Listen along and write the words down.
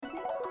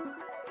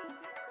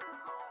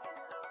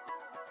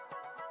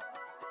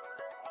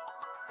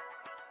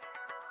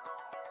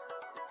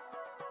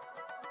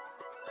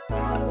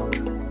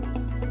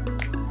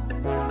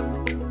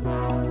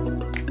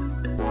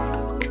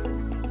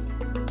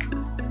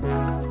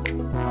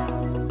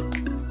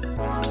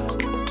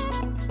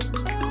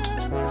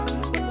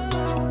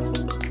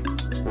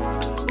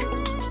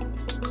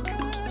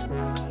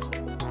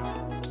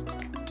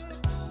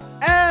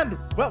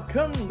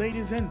Welcome,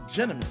 ladies and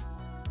gentlemen,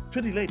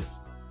 to the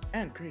latest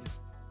and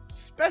greatest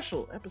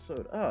special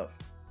episode of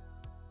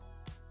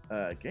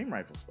Game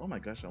Rifles. Oh my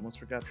gosh, I almost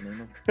forgot the name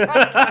of the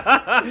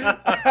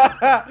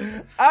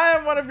podcast. I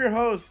am one of your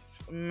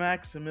hosts,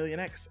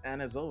 Maximilian X,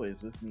 and as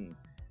always, with me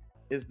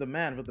is the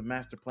man with the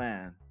master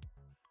plan,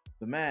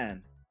 the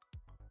man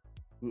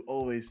who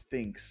always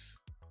thinks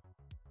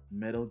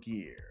Metal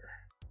Gear.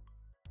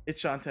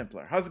 It's Sean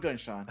Templar. How's it going,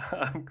 Sean?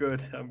 I'm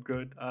good. I'm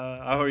good.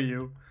 How are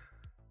you?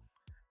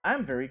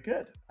 I'm very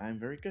good. I'm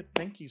very good.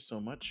 Thank you so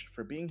much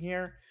for being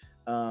here.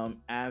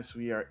 As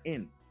we are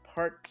in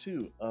part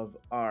 2 of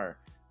our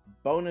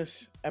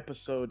bonus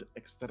episode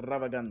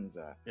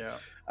extravaganza, Yeah.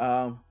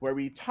 where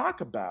we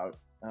talk about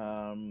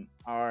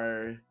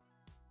our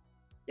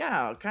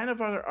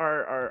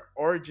our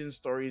origin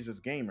stories as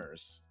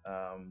gamers.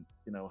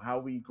 How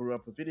we grew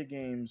up with video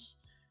games,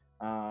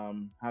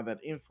 how that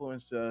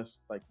influenced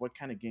us, like what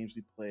kind of games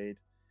we played,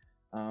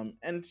 and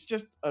it's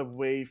just a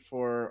way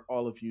for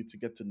all of you to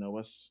get to know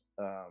us.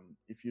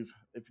 If you've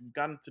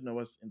gotten to know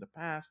us in the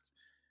past,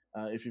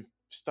 if you've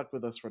stuck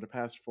with us for the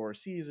past 4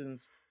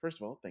 seasons,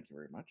 first of all, thank you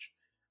very much.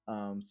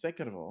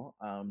 Second of all,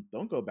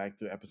 don't go back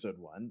to episode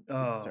 1; it's Oh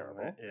man.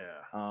 terrible.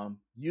 Yeah.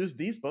 Use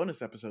these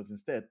bonus episodes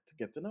instead to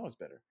get to know us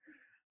better.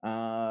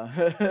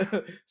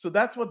 So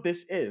that's what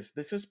this is.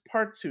 This is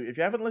part 2. If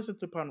you haven't listened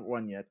to part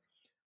 1 yet,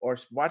 or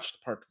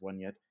watched part 1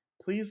 yet,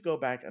 please go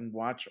back and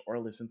watch or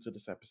listen to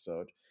this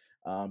episode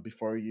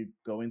before you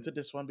go into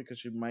this one,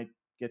 because you might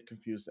get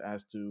confused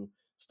as to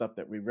stuff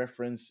that we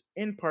reference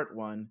in part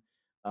 1,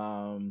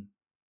 um,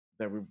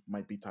 that we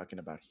might be talking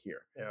about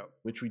here, Yeah.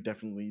 which we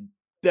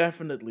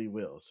definitely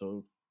will.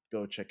 So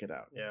go check it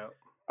out. Yeah.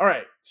 All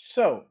right.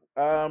 So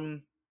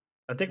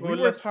I think we we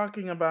were left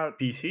talking about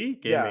PC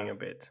yeah gaming a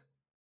bit.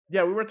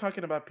 we were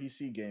talking about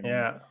PC gaming.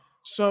 Yeah.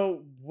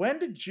 So when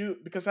did you?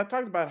 Because I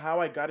talked about how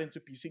I got into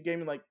PC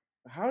gaming. Like,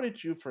 how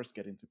did you first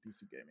get into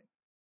PC gaming?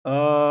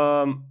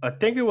 I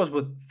think it was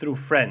with through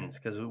friends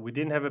because we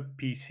didn't have a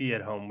PC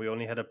at home. We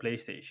only had a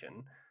PlayStation,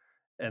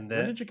 and When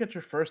then did you get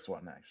your first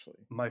one?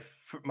 Actually, my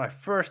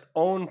first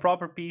own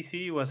proper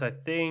PC was I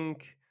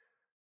think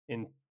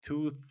in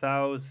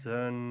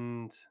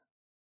 2000.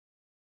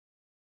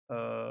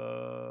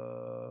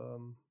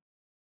 Um,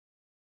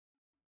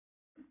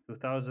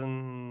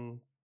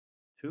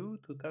 2002,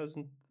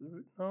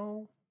 2003.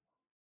 No,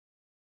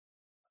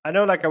 I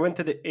know, like I went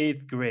to the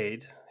eighth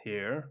grade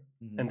here,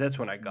 hmm and that's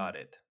when I hmm got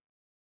it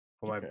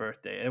for my okay.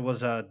 birthday. It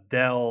was a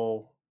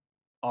Dell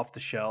off the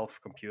shelf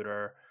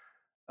computer,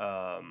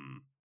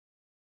 um,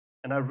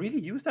 and I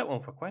really used that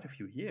one for quite a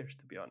few years,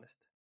 to be honest.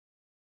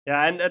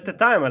 Yeah, and at the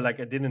time, Nice.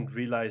 I didn't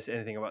realize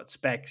anything about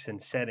specs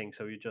and settings,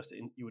 so you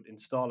would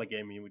install a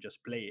game and you would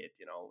just play it.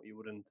 You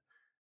wouldn't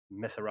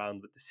mess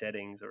around with the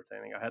settings or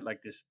anything. I had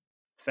like this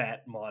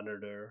fat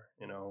monitor,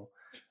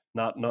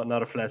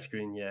 not a flat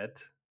screen yet.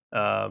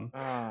 Um,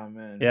 Ah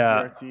man,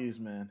 yeah, CRTs,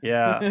 man.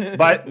 Yeah,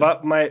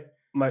 but my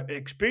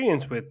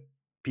experience with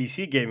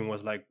PC gaming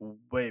was like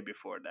way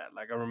before that.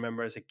 Like I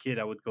remember as a kid,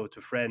 I would go to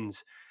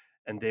friends,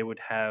 and they would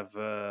have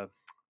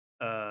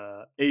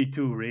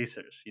A2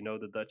 racers. You know,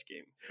 the Dutch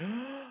game.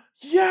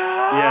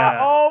 Yeah. Yeah,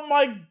 Oh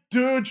my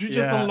dude, you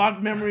just yeah,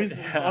 unlocked memories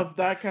yeah, of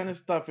that kind of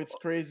stuff. It's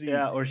crazy.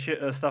 yeah, or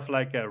stuff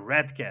like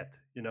Red Cat.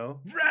 You know.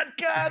 Red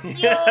Cat,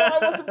 yo, I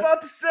was Yeah,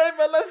 about to say,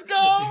 but let's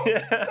go.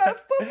 yeah, That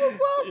stuff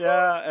was awesome.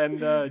 yeah,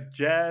 and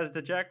Jazz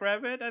the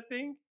Jackrabbit, I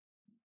think.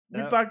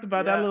 We talked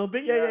about that a Yeah, little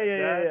bit. Yeah, yeah, yeah, yeah,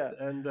 yeah, that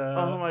yeah. and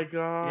Oh my yeah,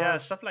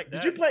 gosh. stuff like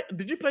Did you that. play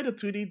did you play the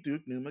 2D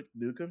Duke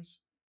Nukems?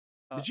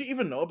 Uh, Did you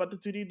even know about the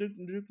 2D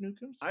Duke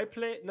Nukems? I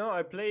played no,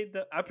 I played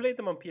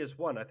them on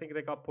PS1. I think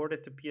they got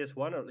ported to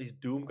PS1, or at least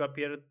Doom got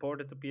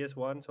ported to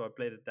PS1. So I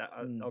played it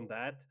Mm. on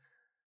that,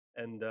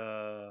 and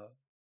I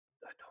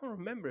don't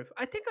remember if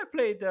I think I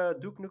played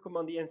Duke Nukem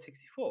on the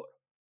N64.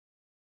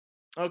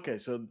 Okay,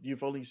 so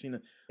you've only seen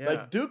it. Yeah.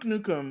 Like Duke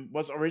Nukem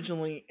was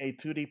originally a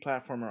 2D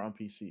platformer on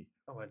PC.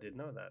 Oh, I didn't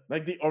know that.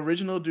 Like the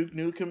original Duke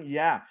Nukem,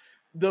 yeah.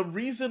 The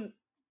reason,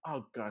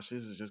 oh gosh,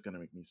 this is just gonna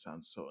make me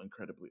sound so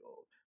incredibly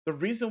old. The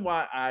reason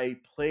why I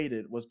played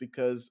it was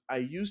because I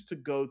used to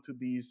go to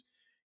these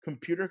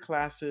computer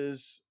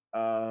classes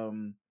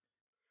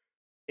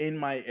in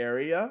my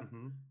area,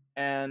 Hmm.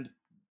 and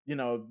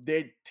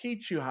they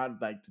teach you how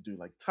like to do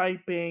like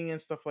typing and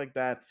stuff like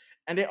that,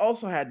 and they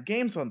also had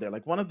games on there.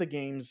 Like one of the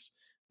games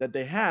that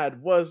they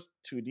had was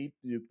 2D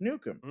Duke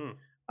Nukem.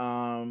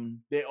 Mm,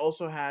 They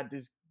also had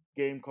this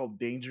game called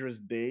Dangerous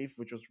Dave,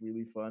 which was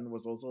really fun. It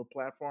was also a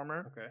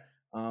platformer, okay,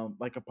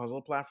 like a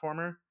puzzle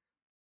platformer.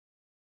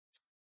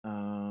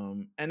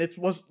 And it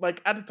was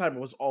like at the time it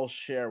was all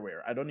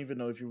shareware. I don't even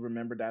know if you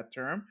remember that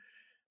term,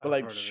 but I've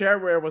like heard of it.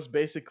 shareware was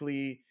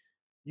basically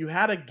you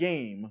had a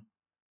game,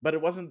 but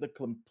it wasn't the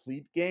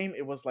complete game.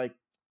 It was like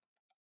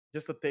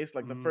just a taste,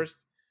 like the Mm,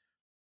 first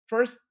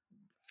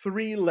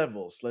 3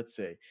 levels, let's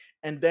say,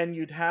 and then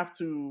you'd have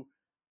to,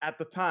 at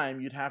the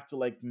time, you'd have to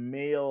like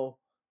mail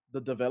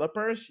the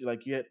developers,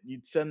 like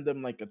you'd send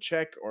them like a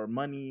check or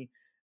money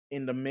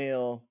in the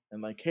mail,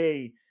 and like,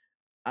 hey,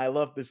 I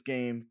love this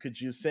game. Could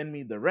you send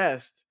me the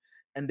rest?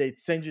 and they'd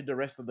send you the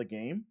rest of the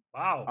game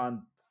Wow.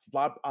 on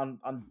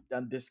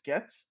on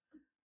diskettes,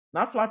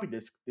 not floppy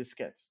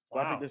diskettes.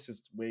 Floppy Wow. disk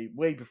is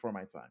way before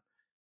my time,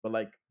 but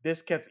like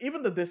diskettes,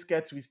 even the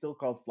diskettes we still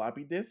called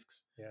floppy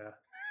disks Yeah.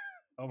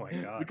 Oh my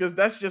god. because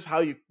that's just how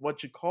you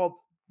what you called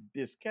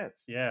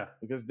diskettes, Yeah.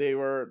 because they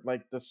were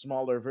like the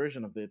smaller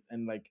version of it,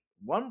 and like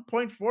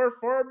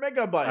 1.44 I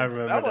megabytes.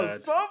 remember That was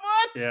that. so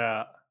much.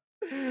 Yeah.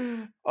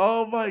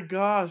 Oh my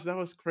gosh, that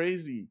was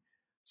crazy.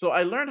 So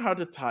I learned how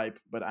to type,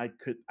 but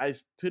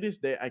to this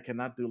day I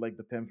cannot do like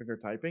the 10 finger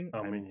typing.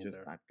 Oh, me I'm just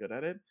neither. not good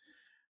at it.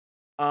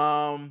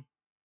 Um,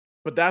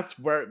 but that's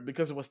where,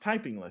 because it was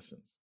typing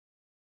lessons.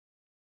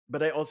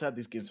 But I also had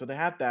these games. So they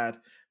had that.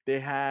 They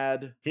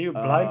had Can you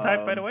blind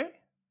type, by the way?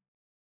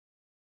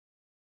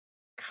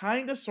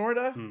 kind of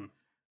sorta. Hmm.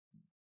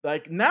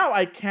 Like now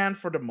I can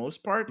for the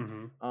most part.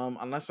 Mm-hmm.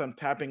 Unless I'm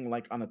tapping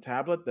like on a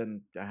tablet,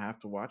 then I have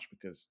to watch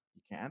because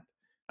you can't.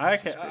 I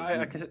It's can.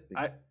 just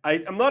crazy.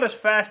 I'm not as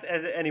fast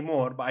as it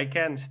anymore, but I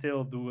can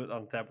still do it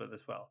on tablet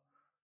as well.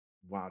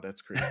 Wow,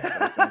 that's crazy.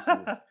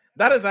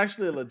 That is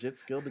actually a legit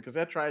skill because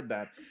I tried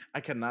that. I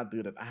cannot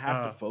do that. I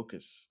have to Ah,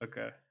 focus.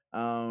 okay.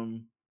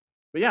 Um,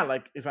 but yeah,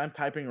 like if I'm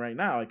typing right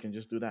now, I can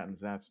just do that, and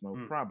that's no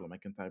Mm, problem. I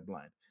can type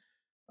blind.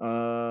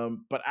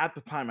 But at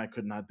the time, I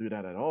could not do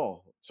that at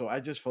all. So I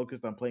just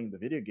focused on playing the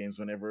video games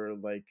whenever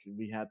like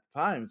we had the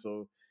time.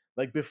 So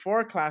like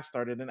before class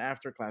started and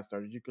after class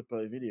started, you could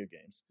play video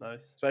games.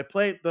 nice. So I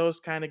played those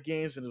kind of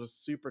games, and it was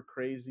super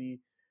crazy.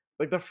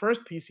 Like the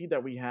first PC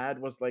that we had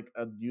was like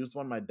a used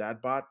one my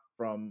dad bought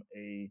from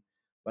a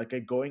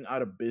going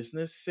out of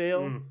business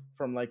sale Mm.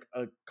 from like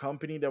a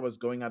company that was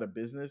going out of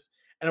business,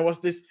 and it was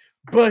this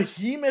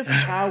behemoth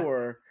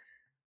tower.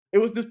 It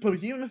was this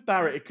behemoth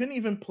tower. It couldn't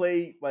even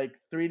play like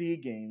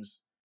 3D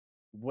games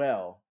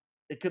well.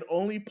 It could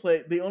only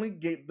play the only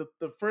game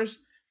the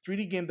first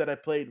 3D game that I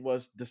played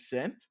was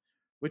Descent,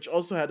 which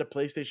also had a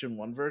PlayStation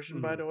 1 version,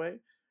 by Mm. the way.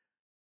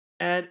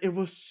 And it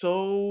was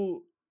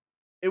so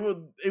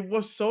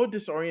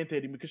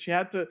disorientating because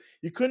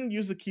you couldn't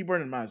use the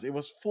keyboard and mouse. It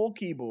was full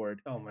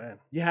keyboard. Oh man.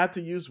 You had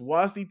to use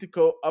WASD to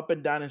go up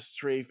and down and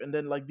strafe, and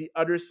then like the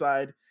other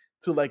side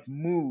to like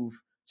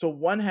move. So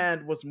one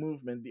hand was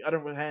movement, the other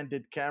hand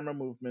did camera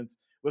movements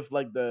with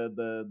like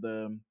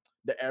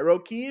the arrow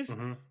keys.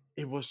 Hmm.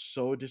 It was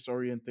so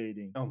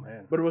disorientating, Oh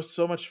man. but it was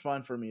so much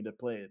fun for me to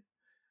play it.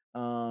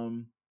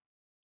 Um,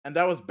 and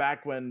that was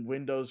back when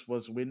Windows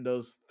was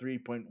Windows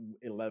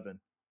 3.11.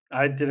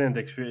 I didn't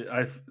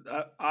experience.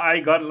 I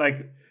got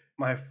like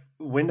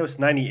Windows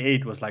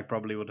 98 was like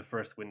probably one of the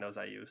first Windows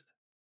I used.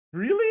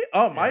 Really?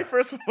 Oh, my Yeah.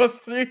 first one was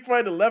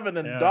 3.11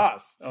 and Yeah.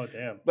 DOS. Oh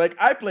damn. Like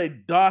I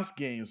played DOS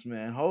games,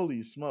 man.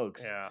 Holy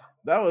smokes. Yeah.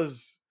 That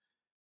was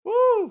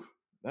woo.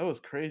 That was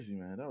crazy,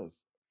 man. That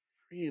was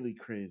really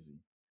crazy.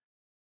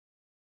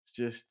 It's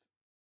just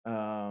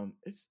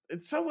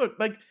it's so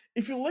like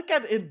if you look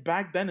at it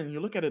back then and you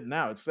look at it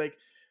now, it's like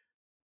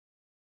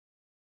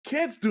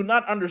kids do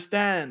not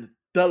understand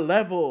the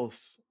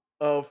levels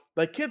of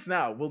like kids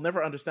now will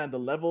never understand the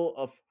level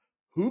of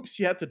hoops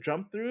you had to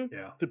jump through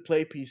Yeah. to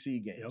play PC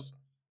Yep. games.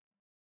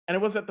 And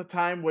it was at the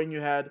time when you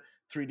had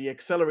 3D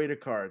accelerator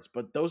cards,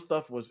 but those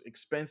stuff was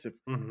expensive.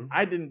 Hmm.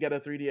 I didn't get a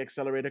 3D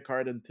accelerator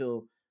card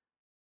until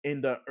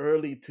in the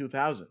early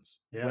 2000s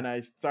Yeah. when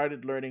I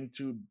started learning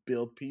to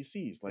build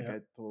PCs, Yeah.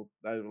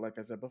 like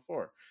I said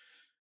before.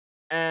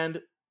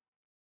 And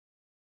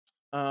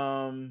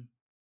um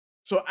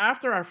so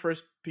after our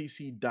first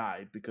PC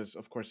died, because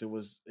of course it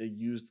was a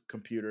used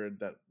computer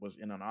that was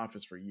in an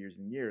office for years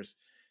and years,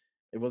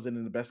 it wasn't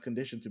in the best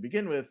condition to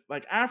begin with.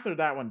 Like after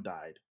that one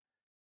died,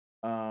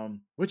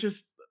 which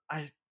is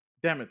I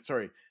damn it,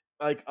 sorry.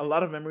 Like a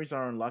lot of memories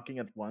are unlocking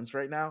at once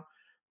right now.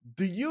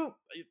 Do you?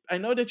 I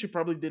know that you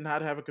probably did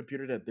not have a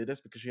computer that did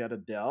this because you had a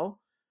Dell,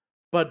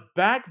 but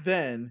back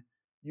then,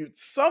 you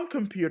some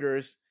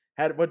computers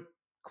had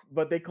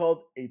what they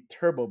called a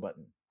turbo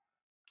button.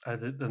 I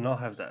did not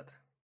have that.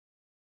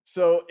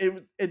 So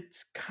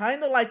it's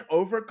kind of like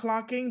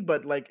overclocking,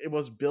 but like it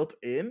was built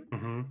in.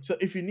 Hmm. So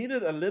if you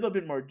needed a little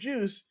bit more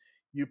juice,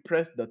 you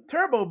press the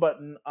turbo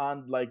button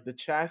on like the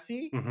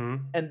chassis, Hmm.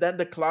 and then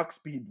the clock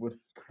speed would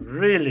increase.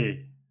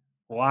 Really?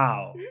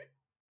 Wow.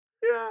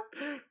 Yeah.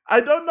 I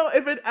don't know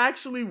if it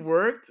actually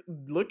worked.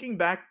 Looking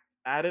back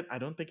at it, I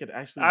don't think it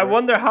actually I worked,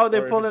 wonder how they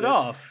or if pull it it did.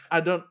 off. I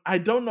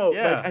don't know. Like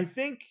Yeah.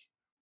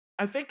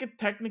 I think it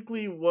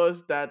technically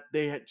was that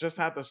they had just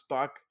had the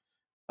stock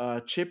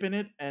chip in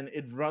it, and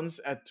it runs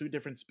at two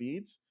different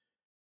speeds.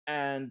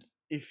 And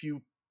if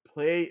you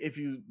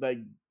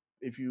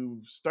if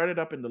you start it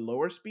up in the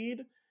lower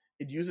speed,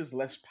 it uses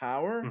less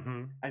power.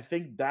 Hmm. I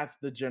think that's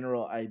the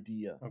general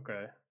idea.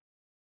 Okay.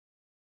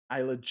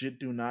 I legit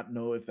do not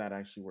know if that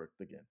actually worked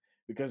again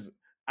because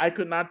I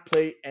could not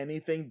play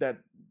anything that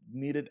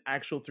needed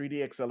actual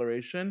 3D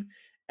acceleration,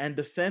 and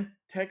Descent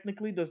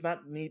technically does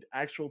not need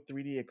actual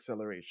 3D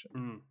acceleration.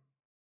 Mm.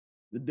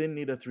 It didn't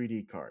need a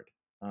 3D card.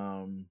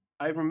 Um,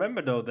 I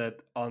remember though that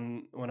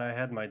on when I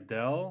had my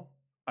Dell,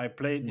 I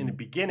played in the mm,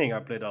 beginning. I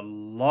played a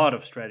lot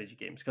of strategy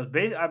games because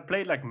I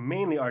played like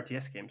mainly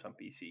RTS games on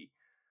PC,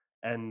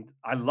 And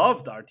I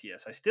loved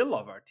RTS. I still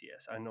love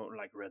RTS. I know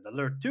like Red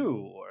Alert 2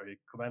 or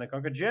Command and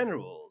Conquer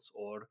Generals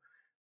or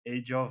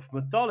Age of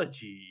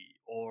Mythology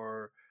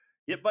or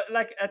yeah, but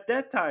like at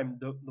that time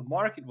the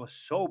market was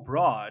so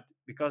broad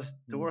because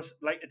there Mm. was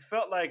like it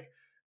felt like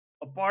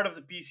a part of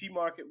the PC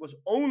market was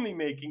only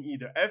making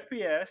either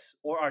FPS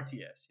or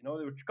RTS. You know,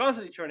 they were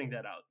constantly churning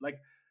that out. Like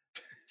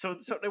so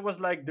it was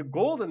like the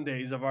golden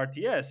days of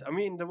RTS. I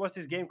mean, there was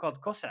this game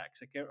called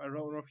Cossacks. I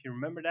don't know if you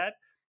remember that.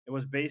 It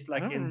was based I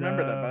like don't in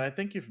remember that, but the I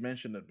think you've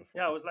mentioned it yeah, it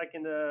before. was like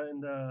in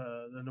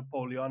the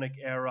Napoleonic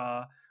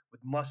era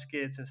with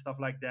muskets and stuff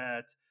like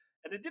that.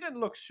 And it didn't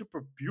look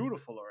super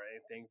beautiful or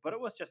anything, but it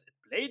was just it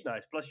played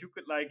nice. Plus, you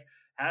could like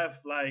have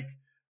like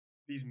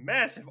these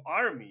massive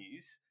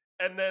armies,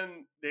 and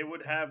then they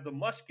would have the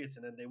muskets,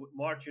 and then they would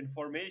march in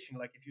formation.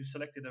 Like if you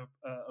selected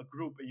a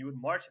group and you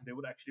would march them, they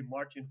would actually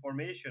march in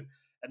formation,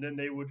 and then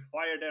they would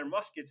fire their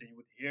muskets, and you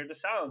would hear the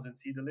sounds and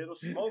see the little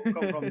smoke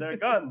come from their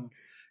guns,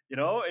 you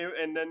know.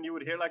 And then you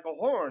would hear like a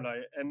horn,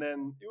 like, and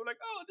then you were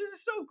like, "Oh, this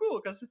is so cool,"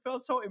 because it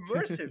felt so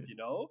immersive, you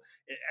know.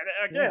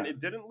 And again, Yeah. it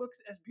didn't look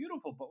as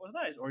beautiful, but was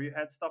nice. Or you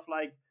had stuff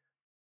like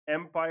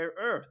Empire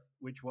Earth,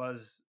 which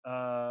was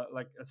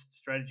like a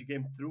strategy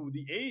game through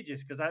the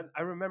ages. Because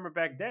I remember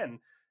back then,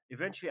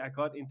 eventually I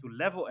got into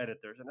level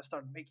editors and I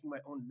started making my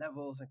own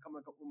levels and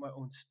coming up with my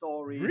own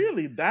stories.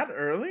 Really? That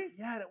early?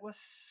 Yeah, and it was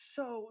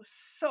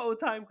so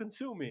time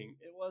consuming.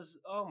 It was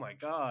oh my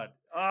god.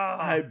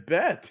 I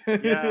bet.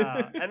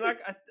 Yeah, and like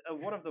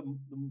one of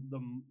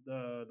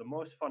the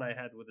most fun I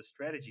had with a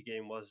strategy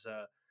game was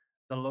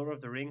the Lord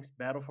of the Rings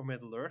Battle for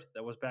Middle Earth.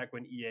 That was back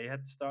when EA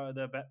had Star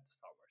Wars,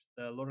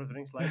 the Lord of the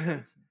Rings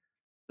license.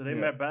 So they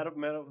Yeah. made Battle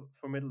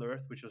for Middle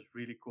Earth, which was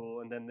really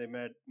cool, and then they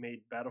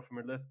made Battle for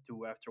Middle Earth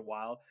 2 after a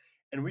while.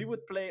 And we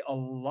would play a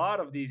lot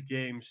of these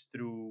games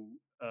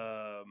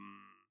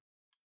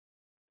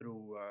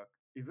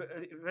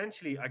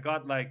eventually I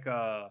got like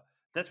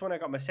that's when I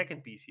got my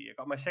second PC. I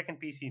got my second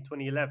PC in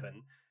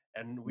 2011,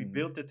 and we Mm.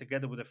 built it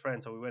together with a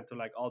friend. So we went to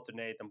like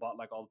Alternate and bought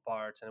like all the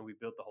parts, and then we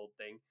built the whole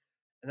thing.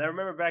 And I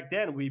remember back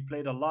then we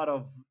played a lot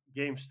of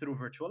games through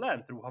Virtual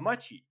LAN through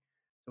Hamachi.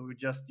 So we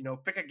just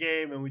pick a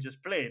game and we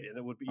just play it, and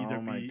it would either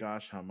Oh my be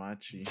gosh,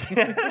 Hamachi.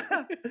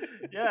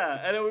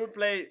 yeah, and then we would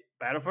play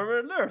Battle for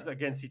Middle Earth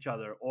against each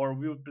other, or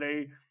we would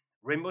play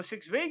Rainbow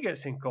Six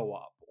Vegas in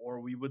co-op, or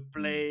we would Mm.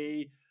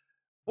 play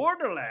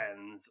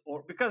Borderlands,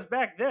 or because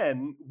back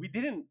then we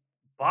didn't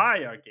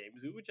buy our games,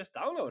 we would just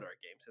download our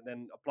games and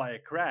then apply a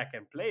crack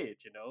and play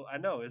it. I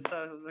know it's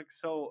like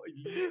so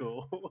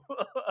illegal,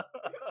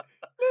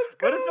 Let's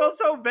but it go. felt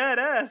so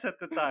badass at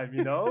the time.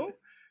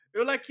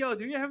 You're like, yo,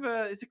 do you have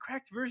is the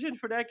cracked version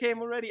for that game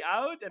already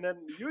out? And then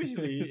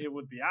usually it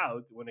would be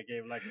out when a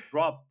game like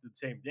dropped the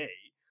same day.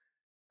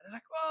 And they're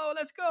like, oh,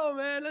 let's go,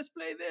 man, let's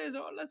play this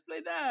or let's play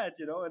that.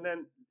 And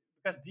then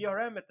because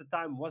DRM at the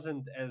time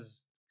wasn't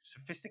as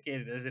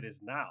sophisticated as it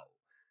is now.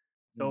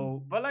 Mm.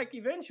 So, but like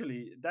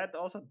eventually that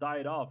also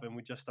died off and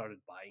we just started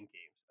buying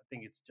games. I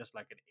think it's just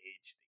like an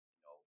age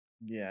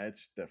Yeah,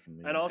 it's thing. And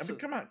definitely. I mean, also,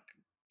 come on.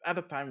 At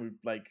the time, we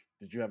like,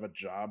 did you have a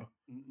job?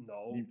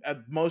 no.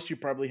 At most, you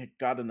probably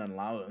got an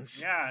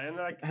allowance, Yeah. And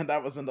like, and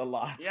that wasn't a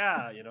lot.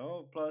 yeah.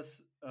 Plus,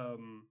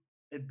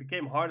 it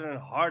became harder and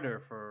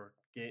harder for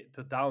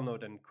to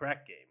download and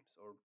crack games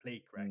or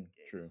play crack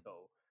games. True.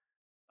 So,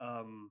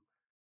 um,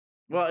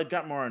 Well, it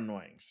got more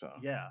annoying. So.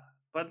 yeah,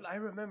 but I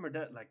remember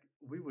that like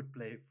we would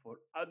play for.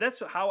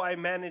 That's how I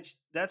managed.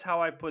 That's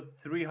how I put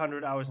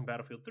 300 hours in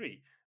Battlefield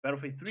 3.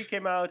 Battlefield 3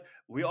 came out.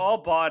 We all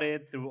bought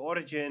it through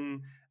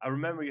Origin. I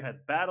remember you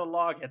had Battle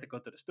Log. You had to go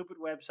to the stupid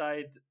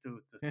website to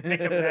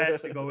pick a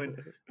match to go in.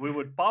 We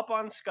would pop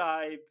on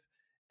Skype,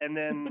 and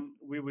then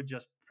we would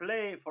just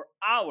play for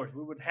hours.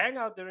 We would hang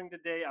out during the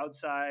day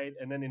outside,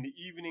 and then in the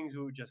evenings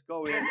we would just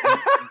go in and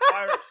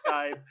fire up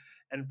Skype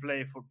and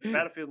play for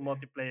Battlefield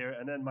multiplayer.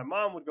 And then my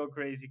mom would go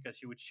crazy because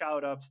she would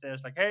shout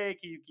upstairs like, "Hey,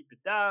 can you keep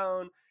it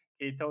down?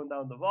 Can you tone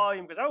down the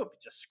volume?" Because I would be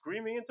just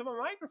screaming into my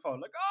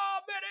microphone like, "Oh,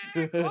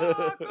 medic!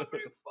 Oh,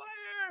 covering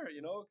fire!"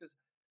 Because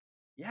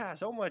yeah,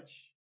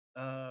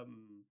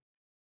 um,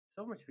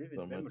 so much vivid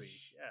So memories.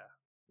 much.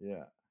 Yeah,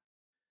 Yeah.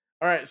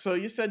 All right. So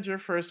you said your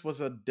first was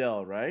a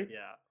Dell, right?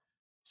 yeah.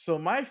 So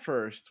my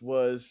first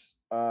was,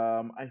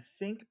 I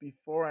think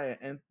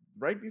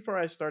right before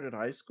I started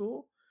high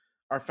school,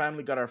 our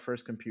family got our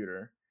first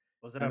computer,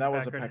 Was it and a that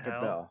was a Packard Packard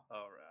Hell? Bell. All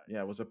right.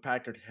 Yeah, it was a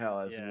Packard Hell,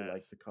 as we like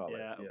Yes. to call it.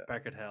 Yeah, Yeah.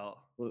 Packard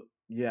Hell. Well,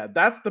 yeah,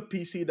 that's the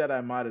PC that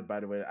I modded. By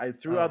the way, I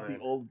threw Oh out the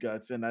man. old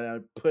guts and I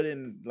put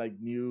in like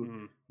new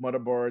Mm.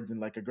 motherboard and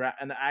like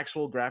an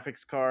actual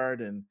graphics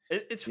card, and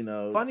It's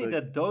funny the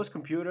that those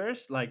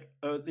computers, like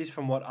at least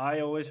from what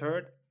I always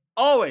heard,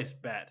 always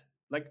bad.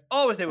 Like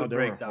always they oh, would they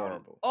were break down.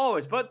 horrible.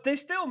 Always, but they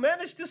still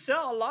managed to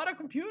sell a lot of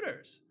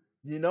computers.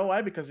 You know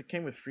why? Because it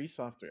came with free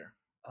software.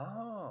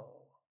 Oh.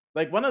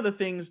 Like one of the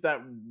things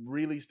that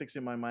really sticks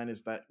in my mind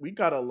is that we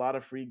got a lot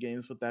of free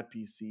games with that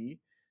PC,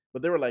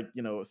 but they were like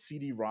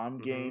CD-ROM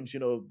Mm-hmm. games.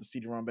 The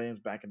CD-ROM games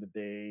back in the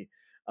day.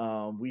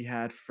 We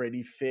had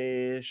Freddy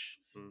Fish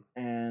Mm.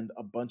 and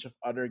a bunch of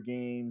other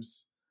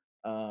games.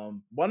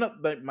 One of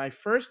my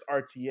first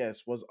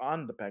RTS was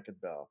on the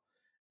Packet Bell,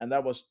 and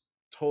that was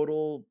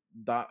Total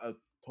Total Total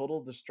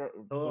Total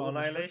Destruction,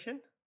 Annihilation.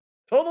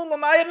 Total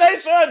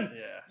Annihilation.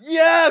 Yeah.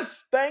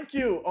 Yes, thank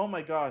you. Oh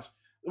my gosh,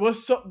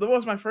 that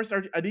was my first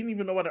I didn't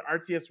even know what an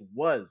RTS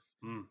was.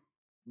 Mm.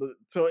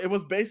 So it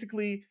was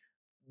basically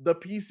the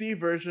PC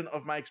version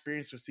of my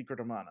experience with Secret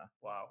of Mana,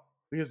 Wow.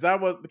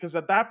 because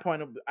at that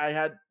point I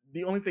had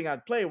the only thing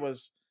I'd play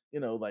was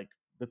like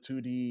the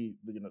 2D,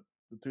 the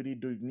 2D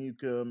Duke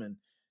Nukem and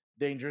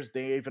Dangerous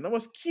Dave, and it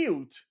was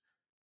cute,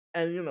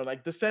 and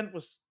like Descent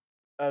was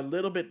a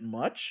little bit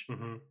much,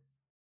 Hmm.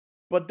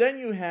 but then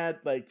you had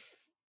like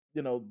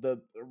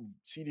the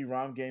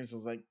CD-ROM games.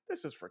 Was like,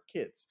 this is for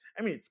kids.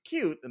 I mean, it's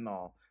cute and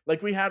all.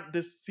 Like we had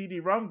this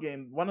CD-ROM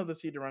game. One of the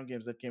CD-ROM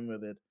games that came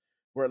with it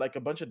were like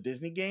a bunch of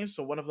Disney games.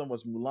 So one of them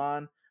was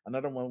Mulan.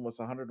 Another one was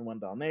 101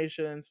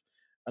 Dalmatians.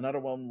 Another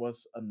one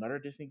was another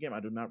Disney game. I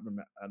do not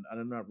remember. I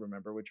do not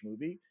remember which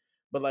movie.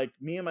 But like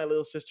me and my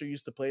little sister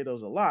used to play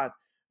those a lot.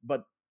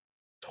 But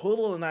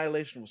Total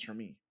Annihilation was for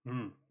me.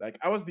 Mm. Like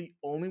I was the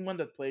only one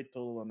that played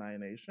Total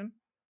Annihilation,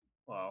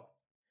 Wow.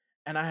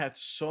 and I had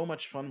so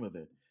much fun with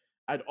it.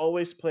 I'd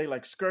always play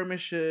like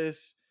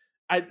skirmishes.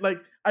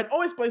 I'd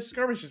always play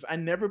skirmishes. I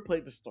never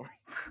played the story.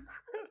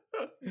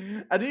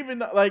 I didn't even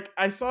know, like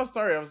I saw a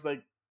story. I was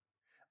like,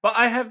 But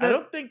I have I that.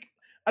 don't think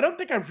I don't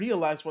think I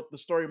realized what the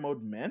story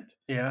mode meant.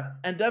 Yeah.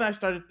 And then I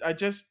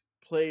just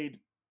played.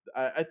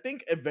 I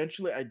think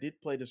eventually I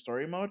did play the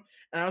story mode,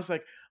 and I was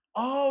like,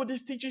 oh,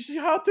 this teaches you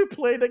how to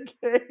play the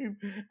game.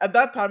 At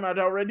that time, I'd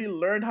already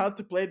learned how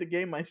to play the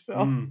game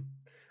myself. Mm.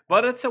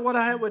 But that's what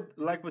I had with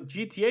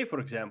GTA, for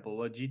example.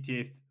 What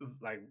GTA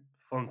like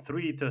from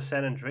 3 to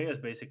San Andreas,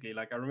 basically.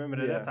 Like I remember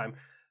at that Yeah. time,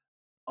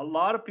 a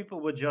lot of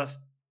people would just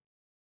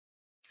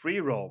free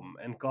roam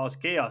and cause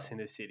chaos in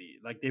the city.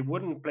 Like they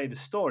wouldn't play the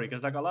story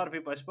because like a lot of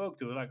people I spoke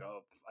to, like, oh,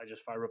 I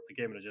just fire up the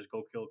game and I just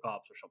go kill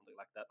cops or something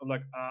like that. I'm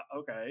like,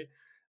 okay,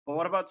 but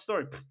what about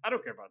story? I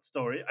don't care about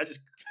story. I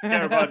just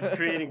care about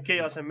creating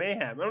chaos and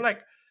mayhem. And I'm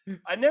like,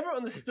 I never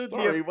understood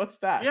Story, what's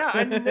that? yeah,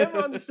 I never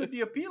understood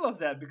the appeal of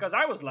that because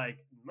I was like,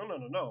 no, no,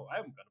 no, no,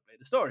 I'm gonna play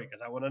the story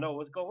because I want to know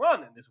what's going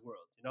on in this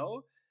world, you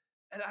know.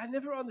 And I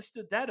never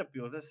understood that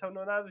appeal. That's so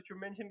now that you're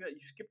mentioning that you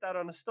skipped out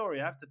on the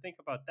story, I have to think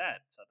about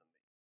that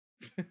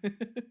suddenly.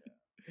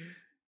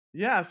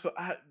 Yeah, so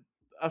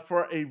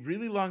for a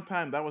really long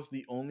time, those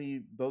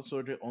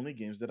were the only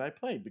games that I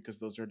played because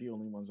those are the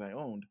only ones I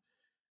owned.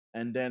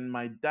 And then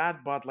my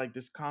dad bought like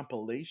these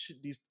compilation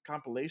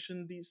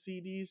these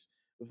CDs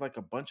with like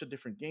a bunch of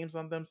different games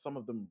on them. Some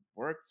of them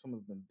worked, some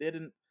of them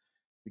didn't,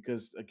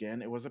 because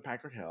again, it was a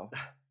Packard Hell,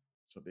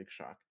 so big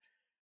shock.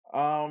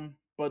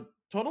 But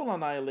Total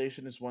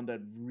Annihilation is one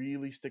that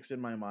really sticks in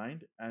my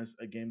mind as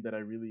a game that I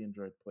really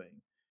enjoyed playing.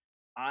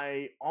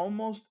 I'm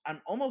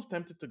almost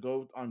tempted to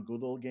go on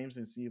Good Old Games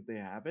and see if they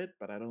have it,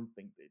 but I don't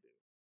think they do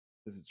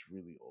because it's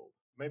really old.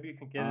 Maybe you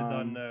can get it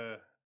on Um,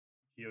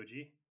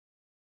 GOG.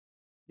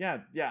 yeah,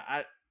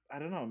 I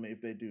don't know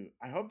if they do.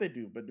 I hope they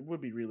do, but it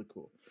would be really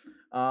cool.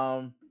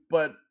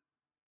 But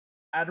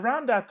at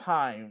around that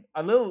time,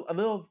 a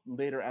little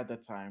later at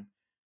that time,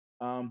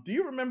 do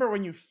you remember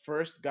when you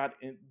first got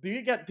in?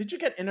 Did you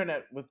get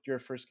internet with your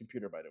first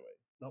computer? By the way.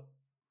 Nope.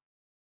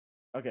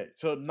 Okay,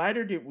 so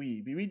neither did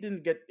we. We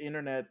didn't get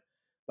internet.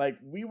 Like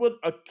we would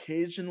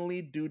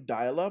occasionally do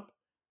dial up,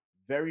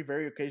 very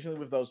very occasionally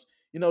with those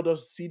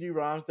those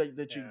CD-ROMs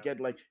that you Yeah. get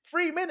like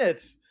 3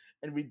 minutes,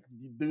 and we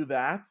do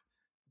that.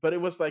 But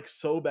it was like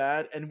so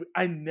bad, and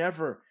I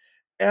never,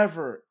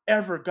 ever,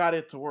 ever got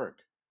it to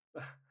work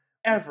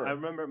I ever,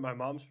 remember at my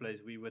mom's place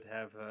we would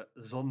have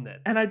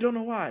Zonnet. and I don't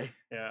know why.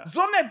 Yeah.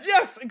 Zonnet,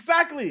 yes,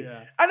 exactly.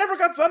 Yeah. I never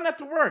got Zonnet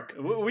to work.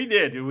 We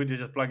did. We would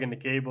just plug in the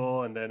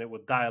cable and then it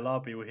would dial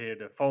up. You would hear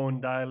the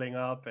phone dialing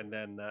up, and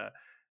then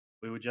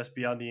we would just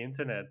be on the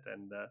internet.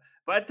 And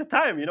but at the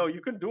time,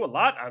 you couldn't do a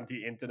lot on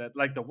the internet.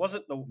 Like there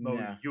wasn't no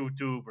Yeah,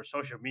 YouTube or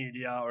social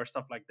media or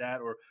stuff like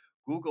that, or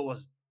Google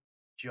was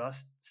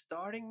just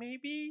starting,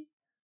 maybe.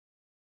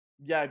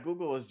 yeah.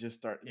 Google was just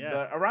starting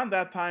Yeah. around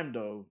that time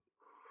though.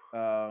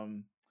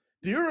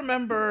 Do you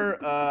remember?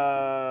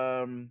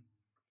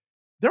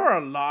 There were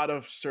a lot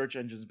of search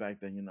engines back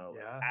then. Like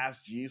Yeah.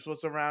 Ask Jeeves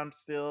was around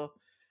still,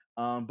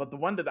 but the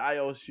one that I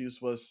always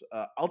used was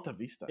Alta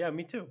Vista. Yeah.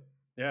 Me too.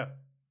 Yeah.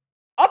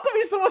 Alta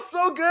Vista was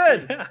so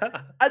good.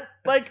 Yeah.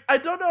 I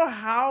don't know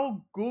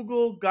how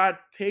Google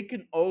got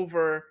taken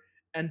over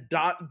and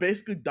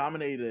basically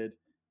dominated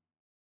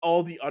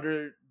all the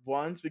other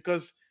ones,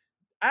 because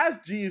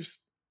Ask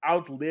Jeeves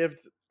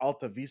outlived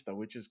Alta Vista,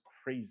 which is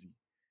crazy.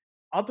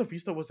 Alta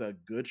Vista was a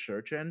good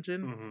search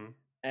engine, Hmm.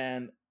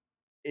 and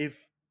if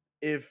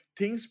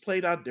things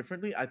played out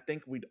differently, I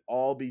think we'd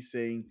all be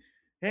saying,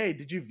 "Hey,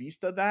 did you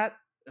Vista that?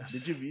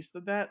 Did you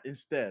Vista that?"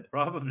 Instead, I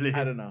Probably.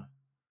 don't know.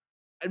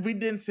 And we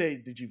didn't say,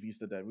 "Did you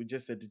Vista that?" We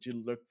just said, Did you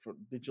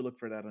look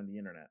for that on the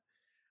internet?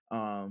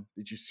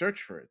 Did you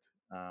search for it?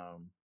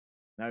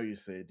 Now you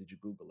say, "Did you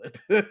Google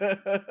it?"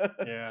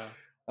 Yeah.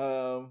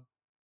 um,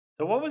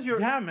 So what was your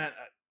yeah, man.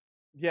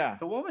 Yeah.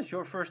 so what was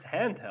your first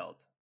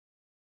handheld?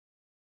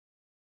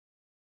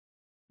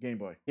 Game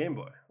Boy. Game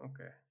Boy.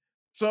 Okay.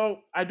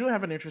 So I do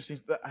have an interesting.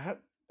 I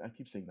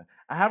keep saying that.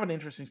 I have an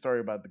interesting story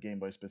about the Game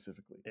Boy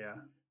specifically. Yeah.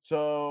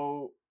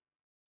 So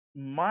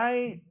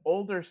my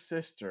older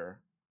sister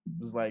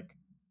was like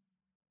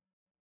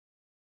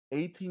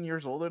 18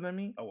 years older than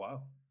me. Oh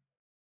wow.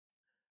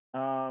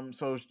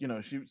 So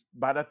she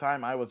by the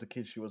time I was a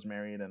kid, she was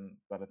married, and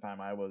by the time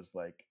I was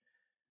like,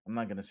 I'm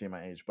not gonna say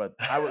my age, but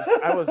I was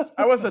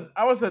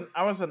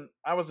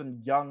a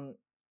young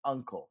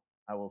uncle.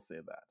 I will say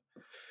that.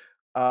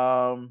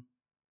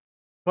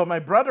 But my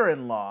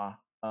brother-in-law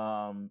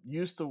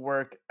used to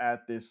work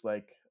at this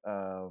like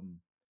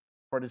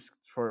for this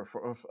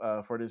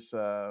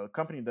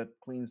company that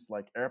cleans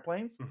like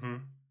airplanes, Hmm.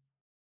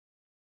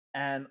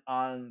 and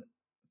on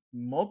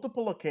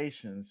multiple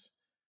occasions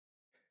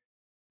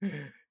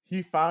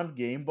he found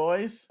Game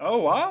Boys. Oh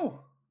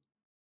wow.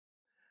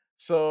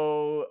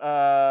 So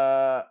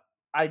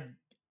I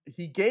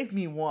he gave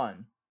me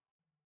one,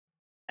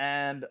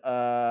 and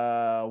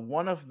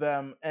one of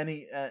them,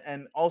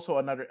 and also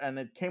another, and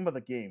it came with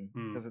a game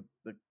Hmm. because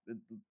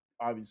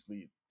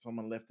obviously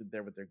someone left it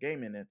there with their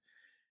game in it,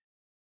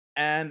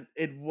 and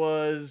it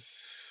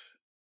was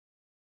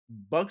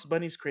Bugs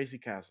Bunny's Crazy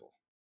Castle,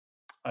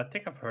 I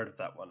think I've heard of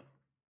that one.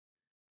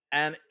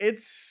 and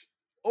it's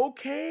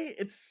okay.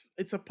 It's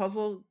a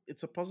puzzle.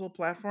 It's a puzzle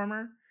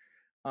platformer.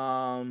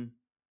 Um,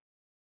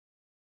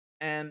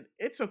 and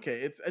it's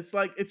okay. It's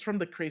like it's from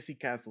the Crazy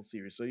Castle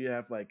series. So you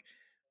have like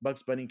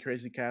Bugs Bunny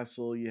Crazy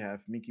Castle, you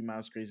have Mickey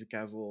Mouse Crazy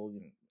Castle,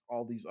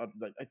 all these other.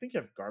 Like, I think you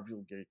have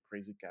Garfield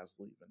Crazy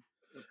Castle even.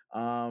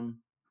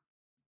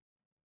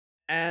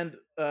 And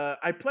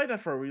I played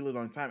that for a really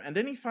long time, and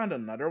then he found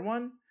another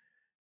one,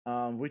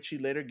 which he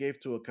later gave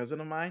to a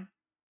cousin of mine.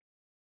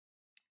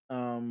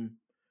 Um,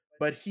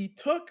 but he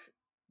took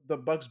the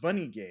Bugs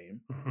Bunny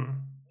game, Hmm.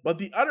 but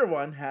the other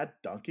one had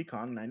Donkey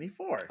Kong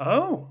 94.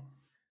 Oh.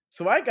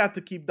 So I got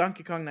to keep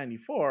Donkey Kong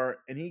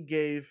 94, and he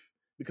gave,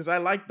 because I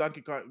like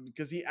Donkey Kong,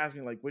 because he asked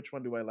me like which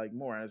one do I like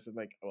more. And I said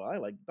like, well, I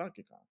like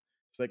Donkey Kong.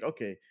 It's like,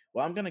 okay,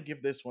 well, I'm gonna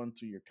give this one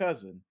to your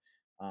cousin.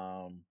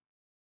 Um,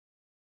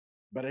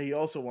 but he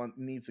also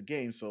needs a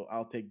game, so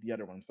I'll take the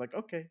other one. It's like,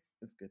 okay,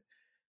 that's good.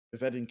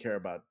 Because I didn't care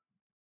about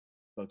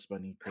Bugs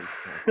Bunny Crazy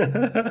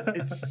Castle.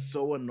 It's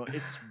so annoying.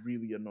 It's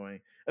really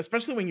annoying,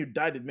 especially when you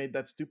died. It made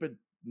that stupid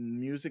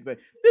music like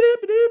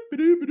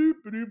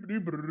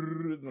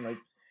like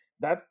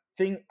that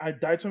thing. I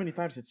died so many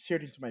times it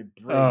seared into my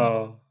brain.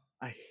 Oh.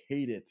 I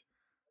hate it.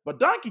 But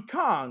Donkey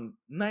Kong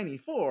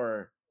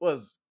 94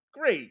 was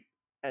great,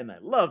 and I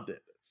loved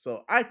it.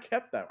 So I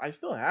kept that. I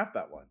still have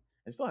that one.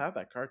 I still have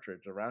that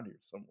cartridge around here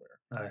somewhere,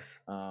 Nice.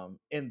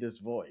 in this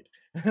void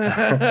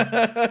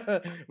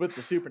with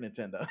the Super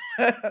Nintendo.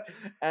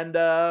 And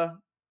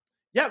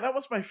yeah, that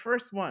was my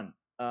first one.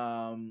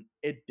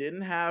 It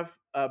didn't have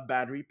a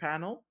battery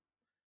panel,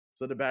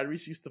 so the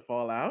batteries used to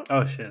fall out.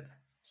 Oh shit.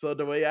 So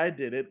the way I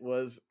did it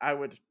was I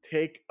would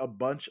take a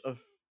bunch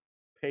of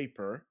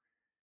paper,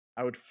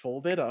 I would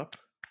fold it up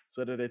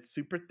so that it's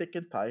super thick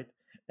and tight,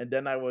 and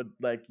then I would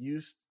like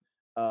use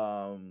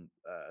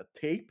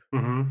tape,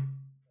 Hmm.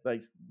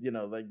 like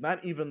like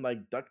not even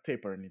like duct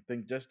tape or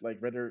anything, just like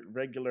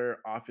regular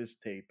office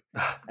tape,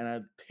 and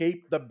I'd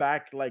tape the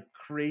back like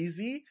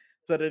crazy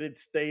so that it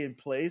stay in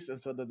place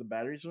and so that the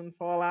batteries wouldn't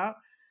fall out.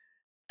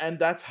 And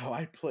that's how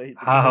I played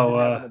because I How didn't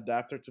have an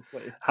adapter to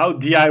play how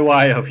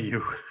DIY of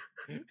you.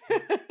 it.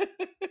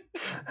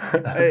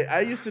 Hey,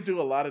 I used to do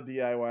a lot of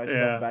DIY stuff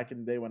Yeah. back in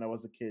the day when I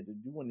was a kid, and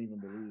you wouldn't even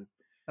believe.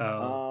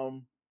 Oh.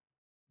 Um,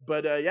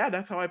 but yeah,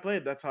 that's how I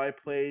played. That's how I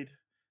played.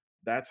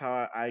 That's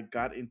how I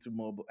got into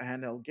mobile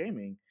handheld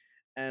gaming.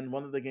 And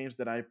one of the games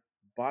that I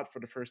bought for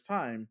the first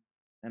time,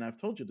 and I've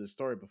told you this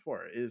story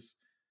before, is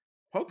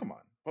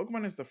Pokemon.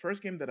 Pokemon is the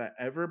first game that I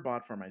ever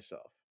bought for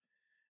myself.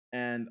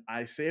 And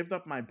I saved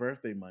up my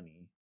birthday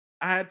money.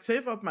 I had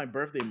saved up my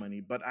birthday money,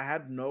 but I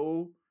had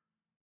no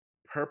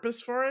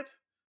purpose for it.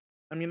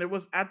 I mean, it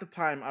was at the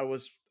time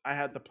I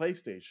had the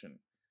PlayStation.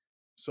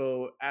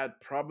 So at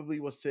probably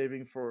was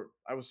saving for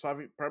I was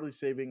probably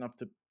saving up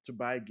to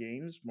buy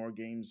games, more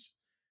games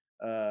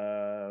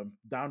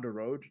down the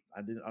road.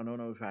 I don't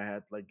know if I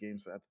had like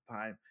games at the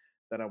time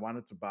that I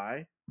wanted to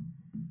buy.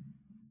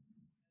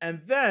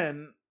 And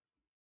then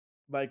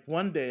like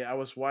one day I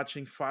was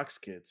watching Fox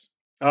Kids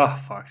Oh,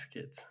 Fox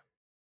Kids.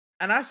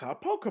 and I saw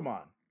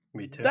Pokemon,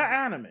 Me the too.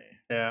 anime.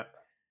 Yeah.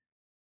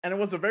 And it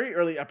was a very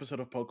early episode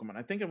of Pokemon.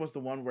 I think it was the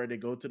one where they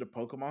go to the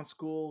Pokemon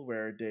school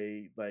where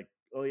they like,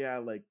 oh yeah,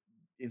 like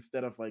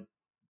instead of like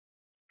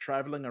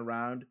traveling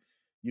around,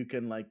 you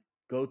can like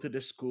go to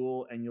the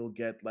school and you'll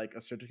get like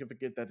a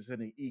certificate that is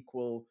an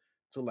equal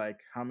to like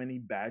how many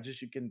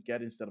badges you can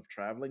get instead of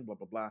traveling, blah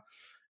blah blah.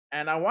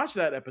 And I watched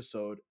that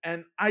episode,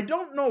 and I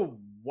don't know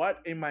what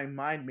in my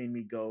mind made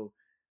me go,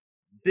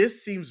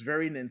 "This seems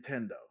very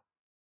Nintendo."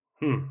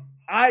 Hmm.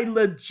 I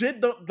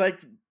legit don't like.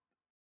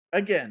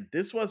 Again,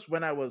 this was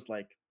when I was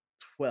like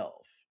 12.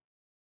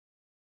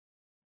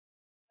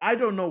 I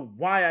don't know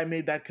why I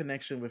made that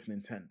connection with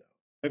Nintendo.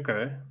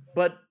 Okay.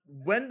 But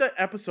when the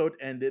episode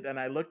ended and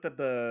I looked at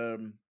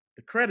the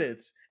the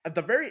credits, at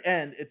the very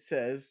end, it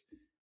says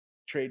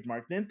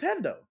trademark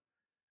Nintendo.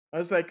 I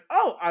was like,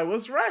 oh, I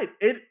was right.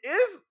 It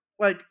is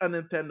like a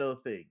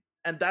Nintendo thing.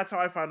 And that's how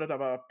I found out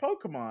about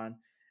Pokemon.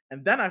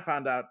 And then I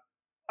found out,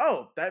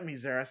 oh, that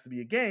means there has to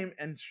be a game.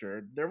 And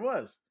sure, there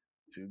was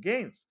two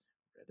games,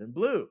 Red and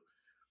Blue.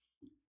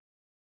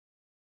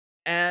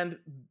 And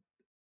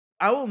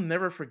I will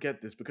never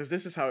forget this because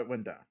this is how it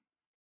went down.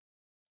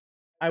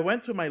 I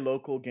went to my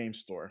local game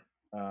store.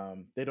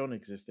 They don't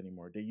exist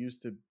anymore.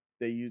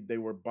 They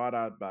were bought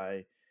out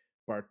by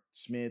Bart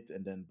Smith,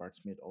 and then Bart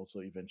Smith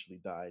also eventually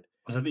died.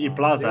 Was it the They were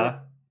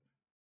Plaza?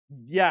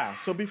 Yeah,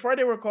 so before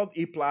they were called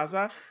E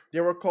Plaza,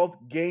 they were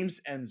called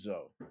Games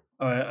Enzo.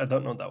 Oh, I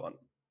don't know that one.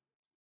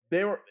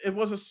 It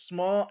was a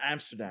small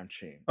Amsterdam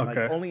chain. Like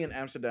Okay. only in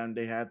Amsterdam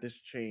they had this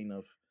chain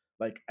of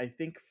like I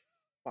think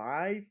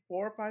 4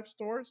 or 5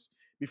 stores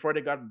before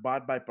they got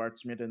bought by Bart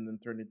Smith and then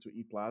turned into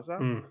E Plaza.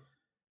 Hmm.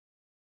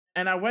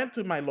 And I went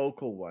to my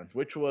local one,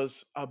 which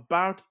was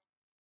about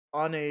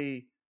on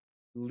a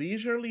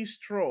leisurely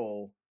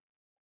stroll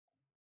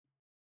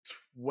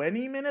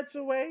 20 minutes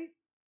away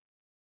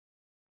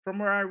from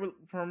where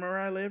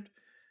I lived.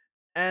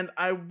 And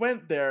I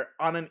went there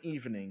on an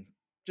evening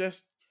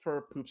just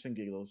for poops and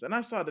giggles. And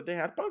I saw that they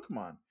had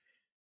Pokemon.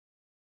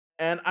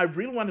 And I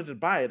really wanted to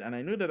buy it. And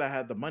I knew that I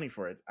had the money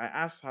for it. I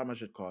asked how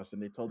much it cost,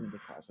 and they told me the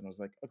cost. And I was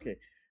like, okay,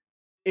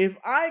 if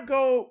I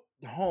go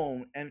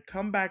home and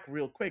come back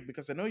real quick,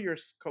 because I know you're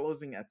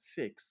closing at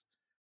 6,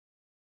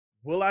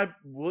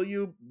 will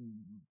you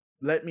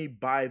let me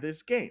buy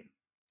this game?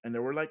 And they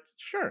were like,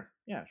 sure.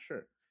 Yeah,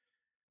 sure.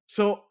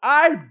 So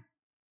I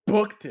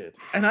booked it.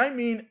 And I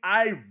mean,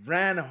 I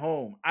ran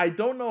home. I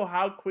don't know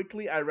how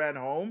quickly I ran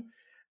home.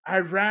 I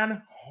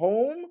ran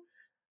home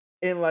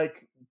in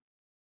like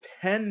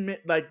 10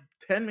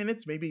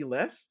 minutes, maybe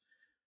less.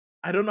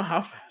 I don't know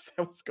how fast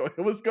I was going.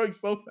 It was going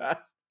so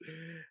fast.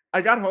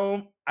 I got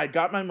home, I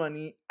got my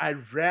money, I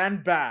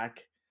ran back.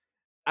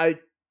 I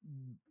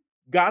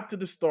got to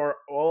the store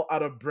all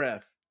out of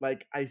breath.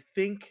 Like I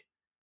think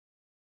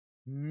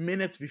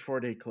minutes before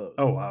they Oh closed.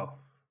 wow.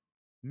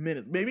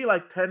 Minutes, maybe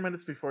like 10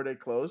 minutes before they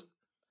closed.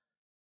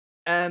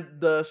 And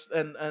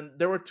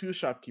there were two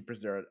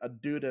shopkeepers there, a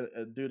dude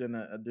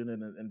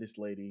and this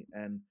lady,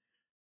 and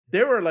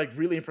they were like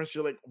really impressed.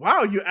 You're like,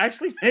 wow, you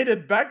actually made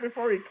it back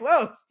before he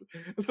closed.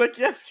 It's like,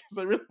 yes, because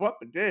I really want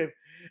the game.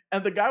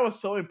 And the guy was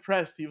so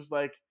impressed. He was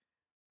like,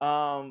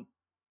 um,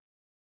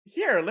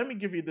 here, let me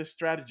give you this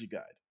strategy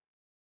guide.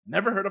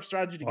 Never heard of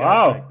strategy guides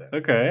back Wow.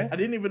 then. Okay. I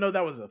didn't even know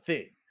that was a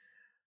thing.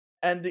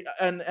 And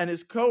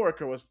his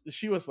coworker was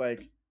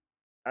like,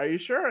 are you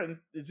sure? And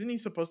isn't he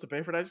supposed to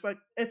pay for that? Just like,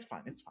 it's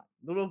fine, it's fine.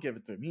 We'll give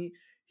it to him.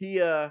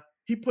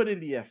 He put in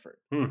the effort,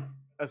 Hmm.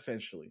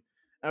 essentially.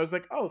 I was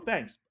like, oh,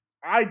 thanks.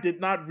 I did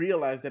not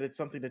realize that it's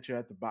something that you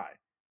had to buy.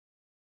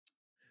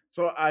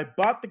 So I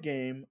bought the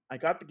game, I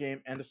got the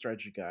game and the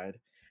strategy guide,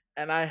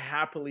 and I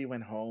happily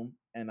went home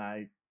and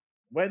I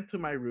went to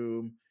my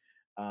room.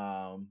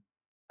 Um,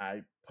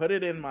 I put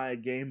it in my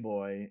Game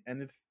Boy,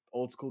 and it's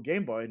old school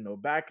Game Boy, no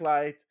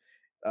backlight,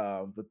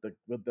 with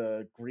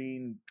the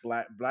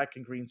black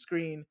and green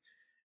screen,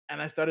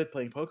 and I started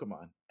playing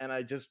Pokemon. And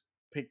I just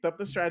picked up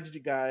the strategy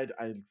guide.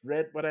 I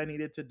read what I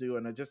needed to do,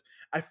 and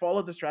I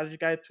followed the strategy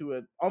guide to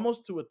a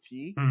almost to a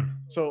T. Hmm.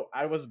 So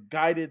I was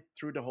guided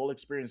through the whole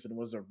experience, and it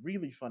was a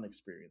really fun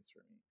experience for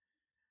me.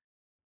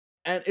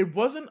 And it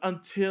wasn't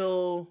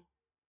until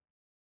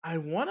I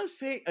want to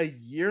say a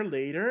year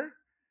later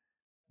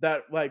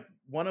that like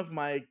one of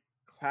my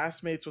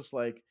classmates was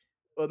like,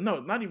 well,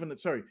 no, not even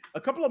sorry,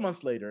 a couple of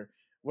months later,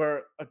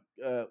 where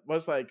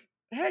was like,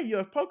 hey, you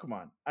have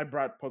Pokemon. I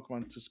brought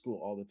Pokemon to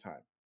school all the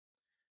time.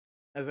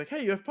 I was like,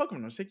 "Hey, you have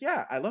Pokemon?" I was like,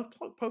 "Yeah, I love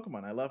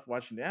Pokemon. I love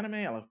watching the anime.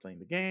 I love playing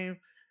the game."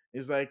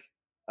 He's like,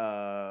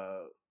 "Uh,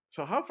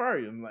 so how far are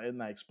you?"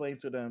 And I explained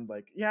to them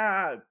like,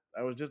 "Yeah,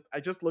 I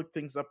just looked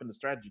things up in the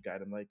strategy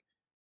guide." I'm like,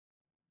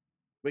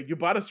 "Wait, you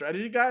bought a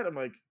strategy guide?" I'm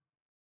like,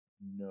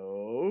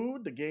 "No,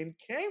 the game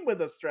came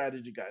with a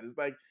strategy guide." It's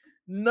like,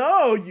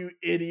 "No, you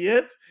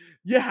idiot!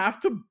 You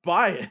have to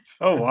buy it."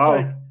 Oh It's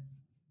like, wow.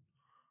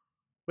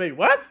 wait,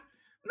 what?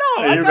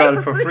 No, I You got it got it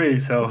for for free. free,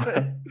 so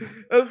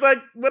It's like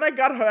when I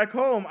got back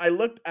home, I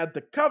looked at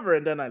the cover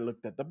and then I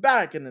looked at the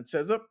back and it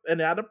says up and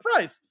it had a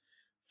price.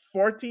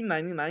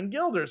 14.99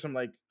 guilders. I'm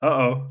like,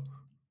 uh-oh.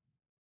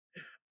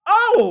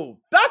 oh,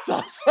 that's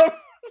awesome.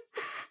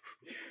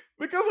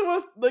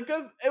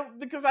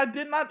 Because I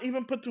did not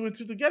even put two and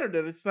two together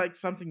that it's like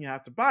something you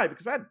have to buy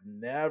because I'd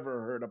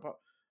never heard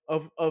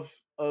of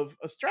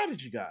a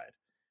strategy guide.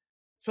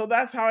 So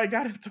that's how I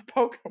got into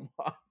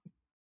Pokemon.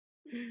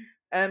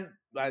 And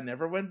I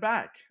never went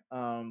back.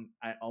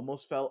 I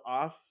almost fell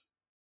off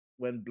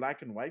when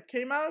Black and White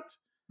came out,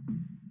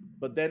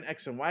 but then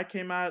X and Y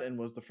came out and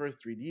was the first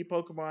 3D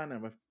Pokemon,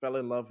 and I fell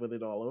in love with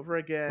it all over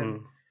again. Hmm.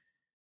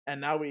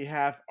 And now we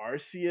have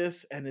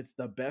Arceus, and it's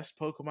the best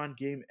Pokemon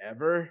game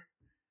ever.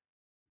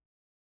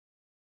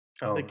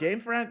 Oh. The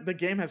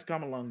game has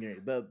come a long way.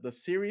 The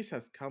series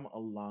has come a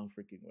long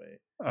freaking way.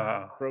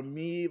 Uh, From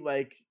me,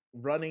 like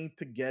running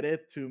to get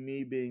it to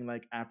me being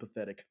like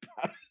apathetic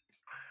about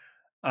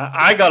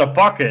I got a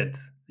Pocket,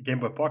 a Game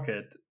Boy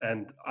Pocket,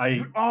 and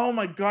it. Oh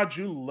my god,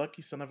 you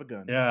lucky son of a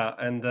gun.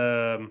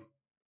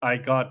 I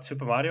got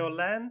Super Mario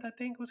Land, I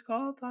think it was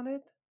called on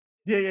it.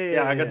 Yeah, yeah, Yeah,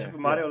 yeah, I yeah, got yeah, Super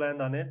yeah. Mario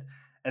Land on it.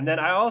 And then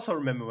I also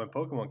remember when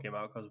Pokemon came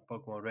out, because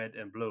Pokemon Red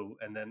and Blue.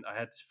 And then I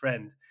had this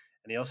friend,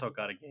 and he also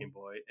got a Game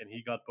Boy, and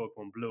he got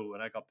Pokemon Blue,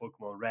 and I got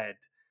Pokemon Red.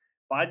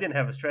 But I didn't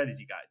have a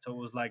strategy guide, so it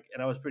was like,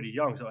 and I was pretty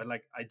young, so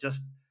I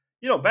just,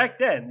 back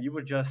then you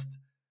were just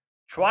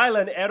trial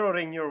and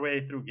erroring your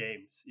way through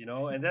games,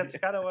 and that's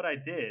kind of what I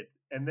did.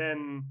 And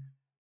then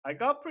I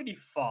got pretty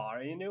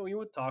far. You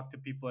would talk to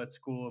people at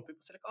school, and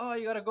people said like, "Oh,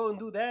 you gotta go and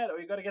do that, or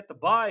you gotta get the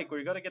bike, or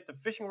you gotta get the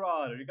fishing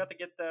rod, or you got to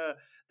get the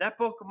that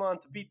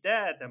Pokemon to beat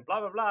that," and blah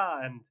blah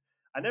blah. And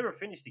I never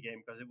finished the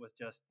game because it was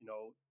just,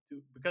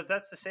 because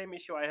that's the same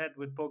issue I had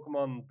with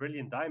Pokemon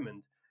Brilliant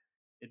Diamond.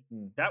 It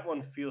Hmm. That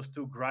one feels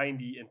too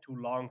grindy and too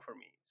long for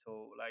me.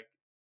 So like,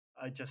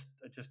 I just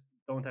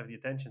don't have the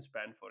attention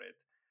span for it.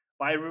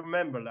 But I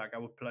remember like I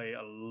would play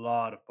a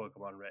lot of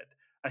Pokemon Red.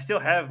 I still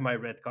have my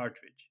red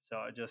cartridge, so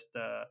I just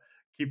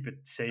keep it I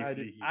do.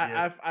 safely here.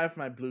 I have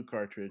my blue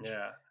cartridge.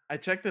 Yeah, I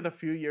checked it a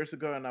few years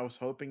ago, and I was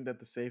hoping that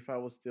the save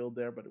file was still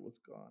there, but it was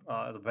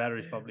gone. the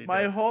battery's probably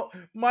My dead.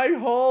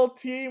 whole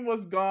team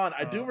was gone.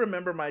 I do Uh,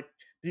 remember my.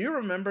 Do you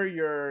remember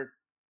your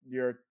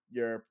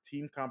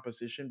team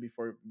composition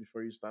before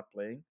you stopped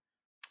playing?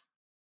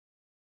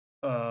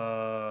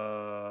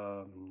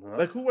 no,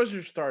 Like, who was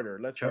your starter?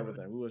 Let's start with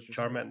Char- that. Who was your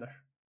starter?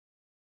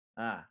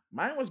 Charmander.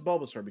 Mine was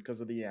Bulbasaur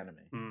because of the anime.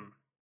 Hmm.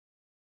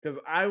 Because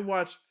I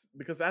watched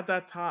because at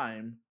that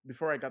time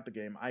before I got the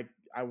game,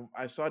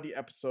 I saw the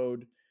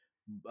episode,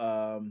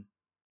 um,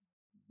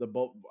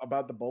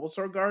 about the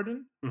Bulbasaur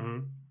Garden,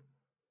 Mm-hmm.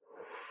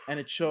 and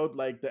it showed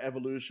like the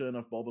evolution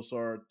of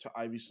Bulbasaur to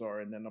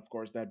Ivysaur, and then of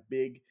course that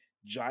big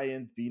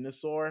giant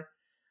Venusaur.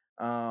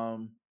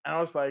 And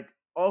I was like,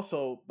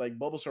 also like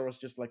Bulbasaur was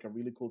just like a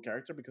really cool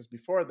character because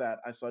before that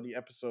I saw the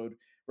episode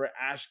where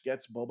Ash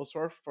gets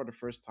Bulbasaur for the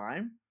first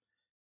time,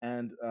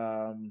 and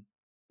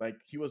like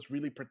he was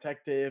really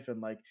protective,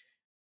 and like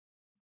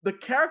the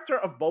character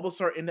of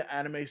Bulbasaur in the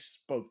anime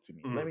spoke to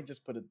me. Let Mm. me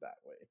just put it that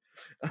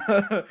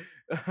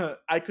way.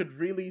 I could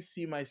really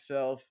see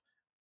myself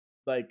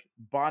like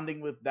bonding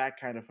with that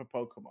kind of a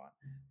Pokemon.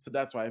 So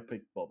that's why I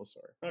picked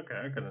Bulbasaur. Okay,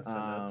 I can understand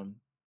that. Um,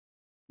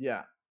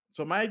 yeah.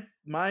 So my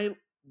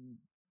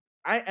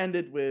I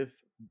ended with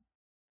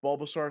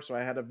Bulbasaur. So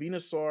I had a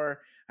Venusaur,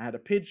 I had a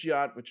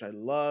Pidgeot, which I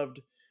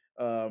loved,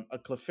 a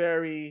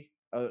Clefairy,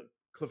 a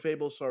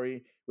Clefable,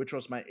 sorry, which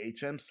was my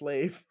HM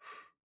slave.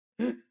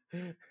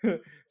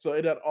 So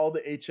it had all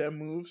the HM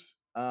moves.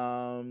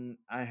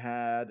 I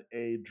had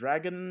a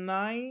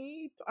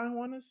Dragonite, I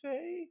want to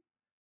say,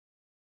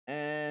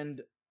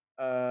 and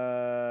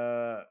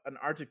an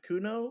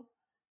Articuno,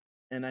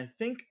 and I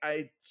think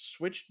I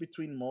switched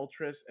between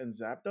Moltres and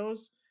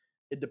Zapdos.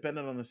 It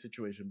depended on the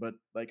situation, but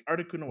like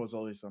Articuno was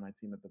always on my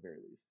team at the very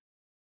least.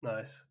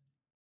 Nice.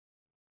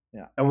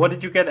 Yeah. And what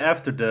did you get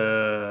after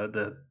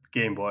the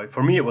Game Boy?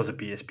 For me, it was a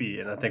PSP,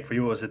 and I think for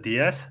you it was a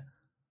DS.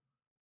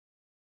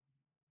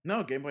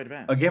 No, Game Boy A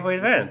Advance, Game Boy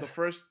Advance.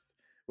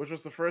 which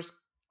was the first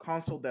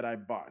console that I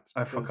bought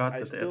I because forgot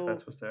that the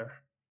Advance was there.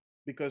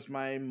 because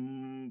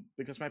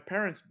my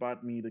parents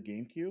bought me the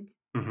GameCube.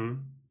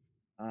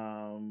 Mm-hmm.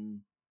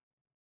 Um,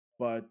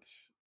 but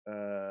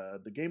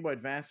the Game Boy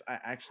Advance, I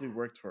actually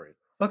worked for it.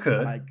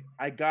 Okay. Like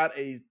I got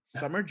a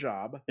summer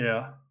job.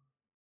 Yeah.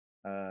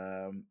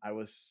 I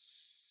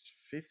was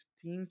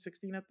 15,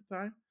 16 at the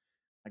time.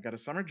 I got a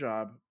summer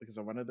job because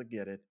I wanted to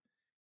get it,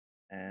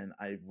 and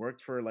I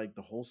worked for like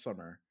the whole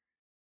summer.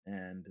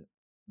 And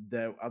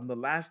the on the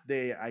last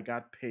day I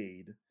got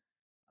paid,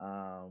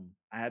 I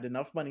had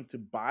enough money to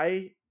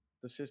buy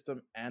the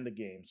system and the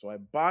game, so I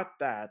bought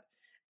that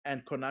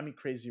and Konami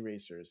Crazy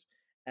Racers.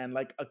 And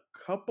like a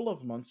couple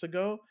of months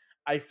ago,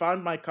 I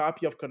found my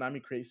copy of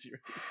Konami Crazy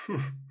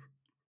Racers.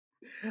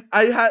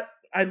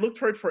 I looked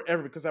for it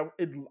forever because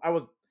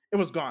it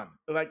was gone.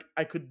 Like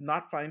I could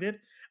not find it.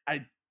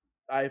 I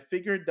I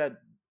figured that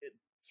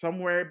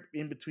somewhere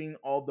in between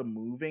all the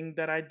moving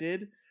that I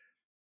did,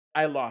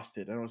 I lost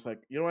it, and I was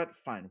like, you know what?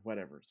 Fine,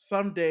 whatever.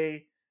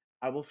 Someday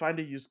I will find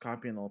a used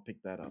copy and I'll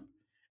pick that up.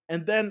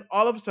 And then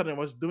all of a sudden, I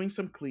was doing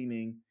some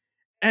cleaning,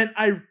 and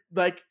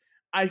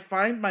I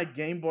find my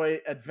Game Boy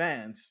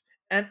Advance,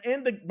 and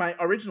in the my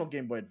original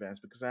Game Boy Advance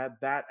because I had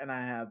that and I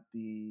had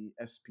the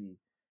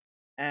SP,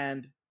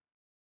 and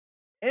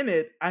in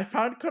it I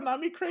found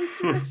Konami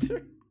Crazy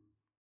Racer.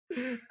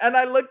 And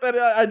I looked at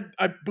it.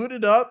 I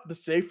booted up. The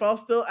save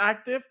file's still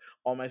active.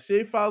 All my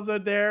save files are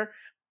there.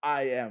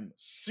 I am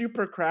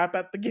super crap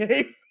at the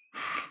game.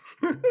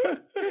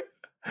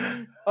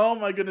 Oh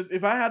my goodness!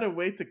 If I had a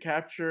way to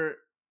capture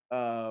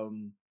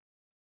um,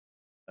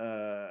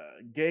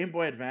 Game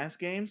Boy Advance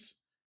games,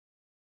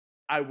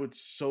 I would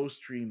so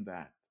stream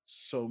that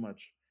so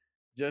much.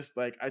 Just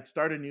like I'd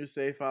start a new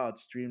save file, I'd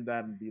stream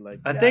that and be like,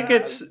 I think "Yeah,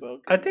 it's it's so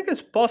I good." think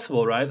it's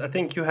possible, right? I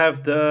think you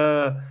have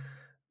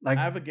Like,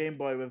 I have a Game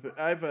Boy with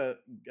I have a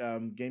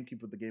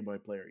GameCube with the Game Boy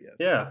player. Yes,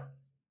 yeah.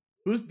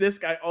 whose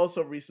disc I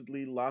also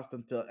recently lost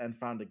until and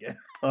found again.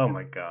 Oh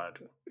my god.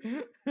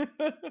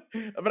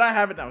 But I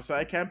have it now, so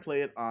I can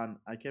play it on.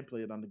 I can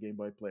play it on the Game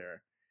Boy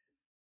player.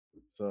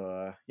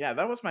 So yeah,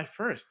 that was my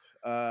first.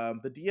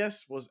 The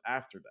DS was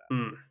after that.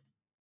 Hmm.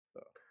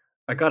 So.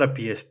 I got a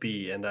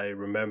PSP, and I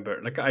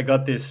remember, like, I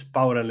got this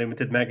Power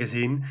Unlimited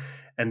magazine,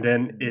 and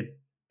then Mhm. it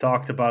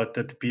talked about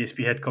that the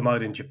PSP had come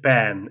out in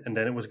Japan, and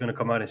then it was going to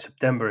come out in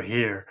September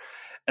here,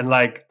 and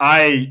like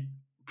I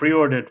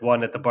pre-ordered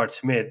one at the Bart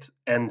Smith,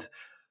 and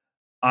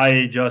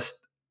I just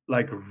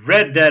like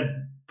read that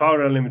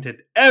Power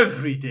Unlimited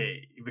every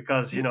day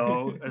because,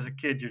 as a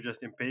kid you're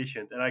just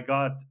impatient, and I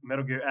got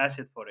Metal Gear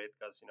Acid for it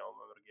because, I'm a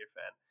Metal Gear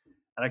fan.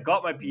 And I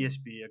got my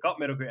PSP, I got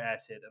Metal Gear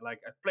Acid, and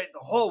like I played the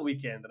whole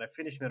weekend, and I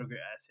finished Metal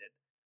Gear Acid.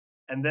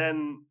 And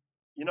then,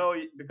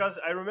 because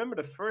I remember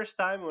the first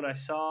time when I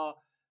saw,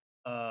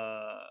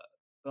 uh,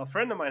 a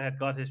friend of mine had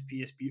got his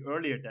PSP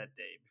earlier that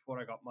day before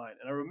I got mine,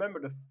 and I remember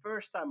the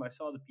first time I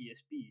saw the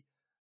PSP,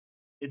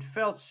 it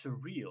felt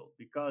surreal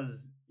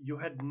because you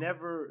had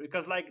never,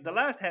 because like the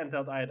last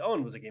handheld I had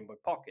owned was a Game Boy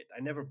Pocket. I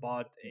never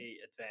bought a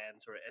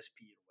Advance or a SP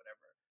or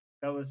whatever.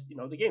 That was,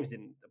 the games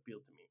didn't appeal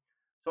to me.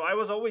 So I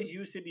was always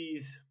used to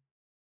these,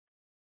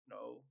 you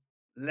know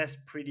less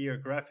prettier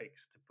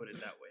graphics, to put it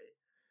that way.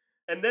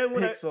 And then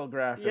when I Pixel yeah,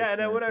 graphics, and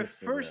then man, when I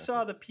pixel first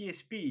saw the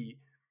graphics. PSP,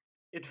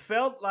 it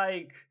felt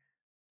like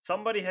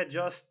somebody had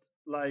just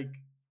like,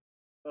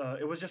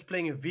 it was just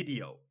playing a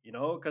video,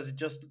 because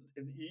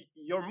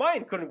your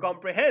mind couldn't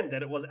comprehend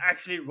that it was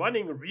actually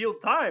running real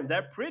time,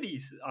 that pretty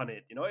on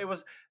it. It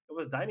was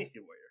Dynasty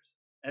Warriors,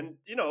 and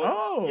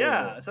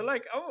yeah. Oh, So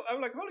like,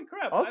 I'm like, holy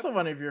crap! also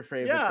one of your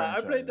favorite Yeah,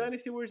 I played franchises.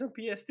 Dynasty Warriors on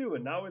PS2,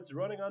 and now it's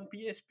running on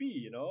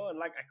PSP. And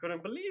like I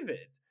couldn't believe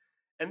it.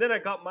 And then I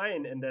got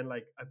mine, and then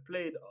like I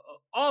played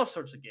all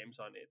sorts of games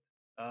on it.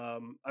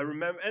 I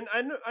remember, and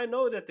I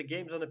know that the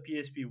games on the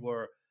PSP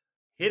were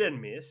hit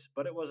and miss,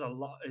 but it was a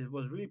lot. It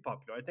was really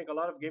popular. I think a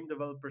lot of game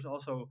developers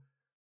also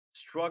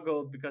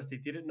struggled because they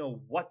didn't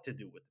know what to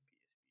do with the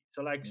PSP.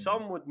 So like Mhm.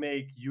 some would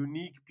make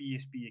unique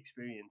PSP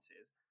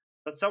experiences,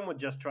 but some would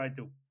just try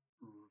to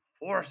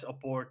force a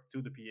port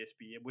to the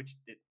PSP, which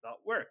did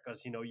not work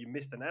because you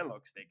missed an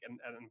analog stick and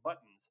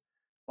buttons.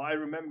 But I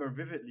remember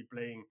vividly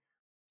playing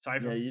Yeah,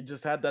 Cypher. you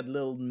just had that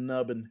little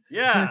nubbin.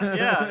 Yeah,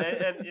 yeah,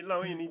 and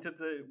you needed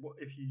to.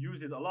 If you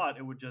use it a lot,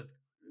 it would just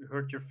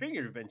hurt your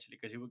finger eventually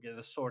because you would get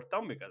a sore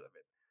thumb because of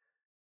it.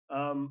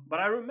 But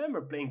I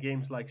remember playing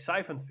games like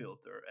Siphon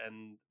Filter,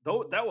 and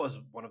though that was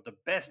one of the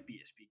best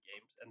PSP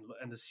games,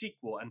 and the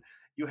sequel, and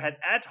you had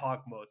ad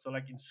hoc mode. So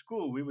like in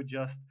school, we would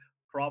just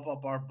prop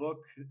up our book,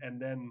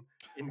 and then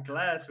in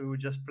class we would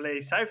just play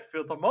Siphon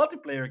Filter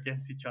multiplayer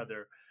against each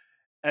other.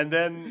 And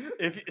then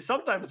if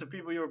sometimes the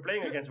people you were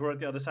playing against were at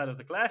the other side of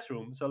the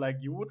classroom, so like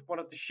you would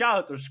want to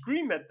shout or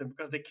scream at them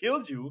because they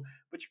killed you,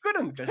 but you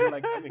couldn't because you're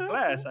like, I'm in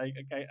class. I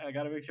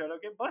gotta make sure I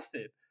don't get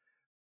busted.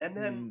 And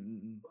then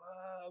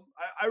Mm,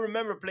 I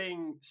remember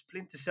playing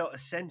Splinter Cell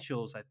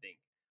Essentials, I think,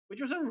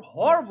 which was a yeah.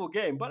 horrible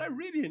game, but I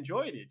really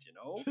enjoyed it.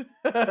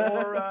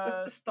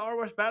 Or Star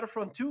Wars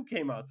Battlefront 2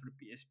 came out for the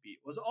PSP.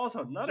 It was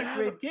also not a Yeah.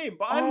 great game,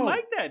 but I Oh,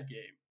 liked that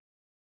game.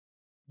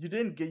 you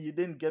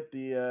didn't get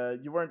the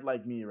you weren't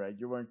like me, right?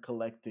 You weren't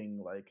collecting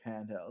like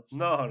handhelds.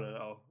 No, no,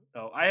 no,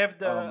 no. I have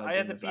Oh the my I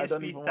had the goodness. I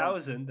don't PSP even want.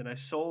 1000 and I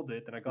sold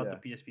it and I got the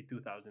Yeah. PSP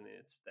 2000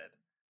 instead.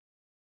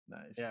 Yeah,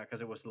 Nice.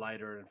 because it was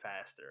lighter and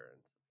faster and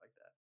stuff like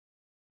that.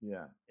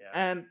 Yeah. Yeah,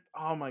 And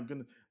oh my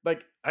goodness.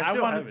 Like I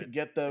still have it.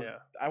 Yeah.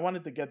 I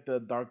wanted to get the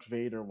Darth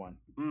Vader one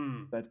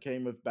Mm. that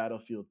came with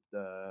Battlefield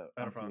on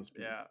Battlefront. PSP.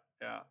 Yeah,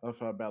 yeah. Of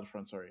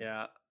Battlefront, sorry.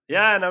 Yeah,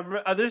 yeah, and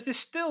there's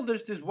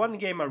this one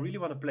game I really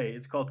want to play.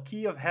 It's called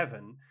Key of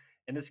Heaven,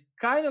 and it's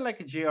kind of like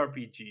a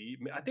JRPG.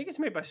 I think it's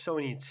made by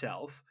Sony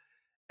itself,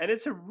 and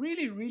it's a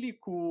really really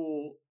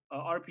cool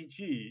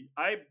RPG.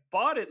 I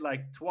bought it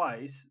like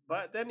twice,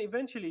 but then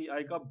eventually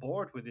I got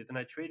bored with it and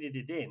I traded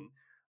it in.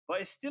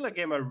 But it's still a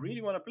game I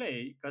really want to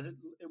play because it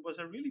was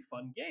a really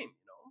fun game.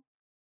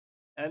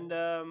 And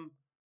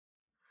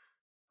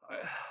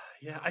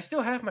yeah, I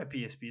still have my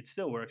PSP. It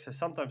still works. I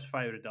sometimes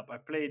fire it up. I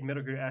played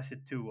Metal Gear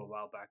Acid 2 a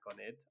while back on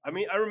it. I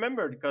mean, I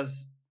remember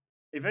because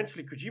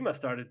eventually Kojima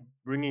started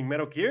bringing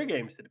Metal Gear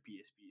games to the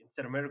PSP.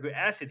 Instead of Metal Gear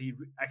Acid, he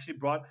actually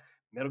brought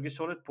Metal Gear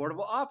Solid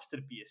Portable Ops to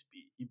the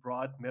PSP. He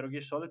brought Metal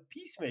Gear Solid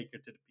Peacemaker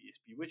to the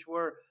PSP, which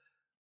were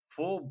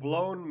full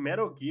blown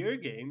Metal Gear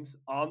games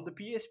on the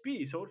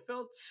PSP. So it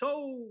felt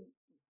so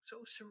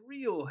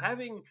surreal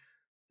having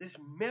this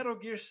Metal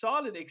Gear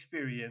Solid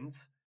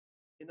experience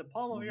in the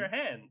palm of Hmm. your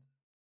hand.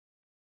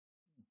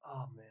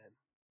 Oh man,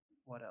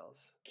 what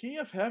else? Key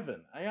of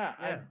Heaven. Yeah,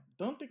 I Yeah,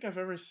 don't think I've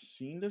ever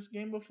seen this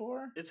game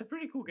before, it's a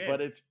pretty cool but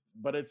game.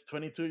 it's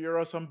 22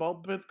 euros on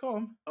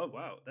Bulb.com, Oh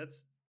wow,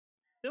 that's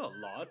still a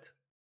lot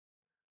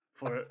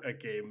for a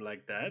game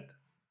like that.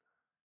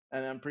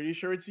 and I'm pretty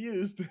sure it's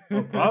used.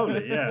 Oh,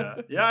 probably,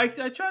 yeah, yeah. I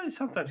try to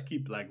sometimes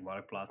keep like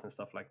markplots and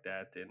stuff like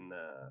that in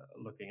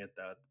looking at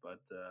that,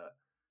 but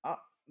uh,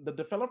 the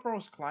developer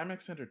was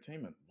Climax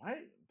Entertainment.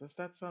 Why? Does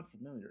that sound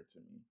familiar to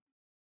me?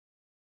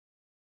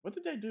 What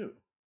did they do?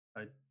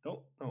 I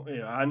don't know.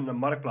 Yeah, and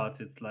Marktplaats,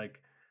 it's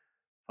like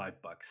 $5.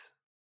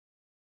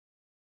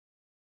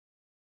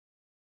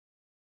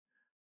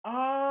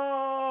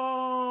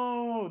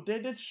 Oh, they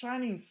did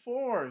Shining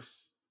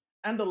Force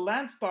and the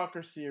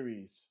Landstalker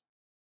series.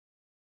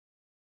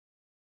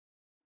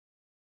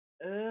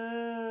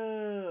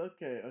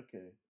 Okay,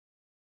 okay.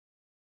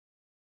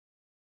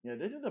 Yeah,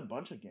 they did a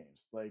bunch of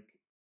games like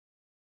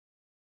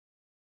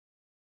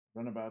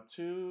Runabout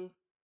 2,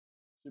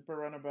 Super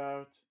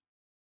Runabout,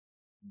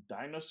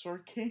 Dinosaur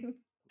King.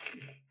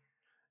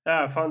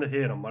 Yeah, I found it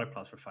here on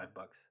Marktplaats for $5.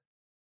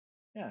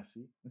 Yeah,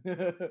 see?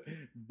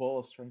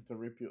 Bull is trying to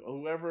rip you.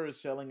 Whoever is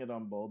selling it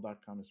on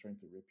bull.com is trying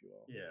to rip you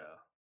off. Yeah,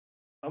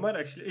 I might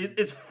actually.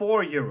 It's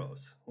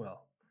 €4.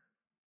 Well,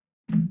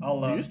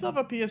 I'll. Do you still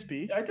have a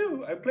PSP? I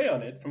do. I play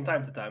on it from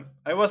time to time.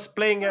 I was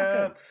playing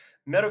Okay.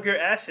 Metal Gear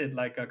Acid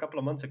like a couple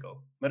of months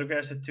ago. Metal Gear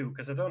Acid 2,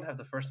 because I don't have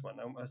the first one.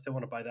 I still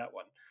want to buy that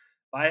one.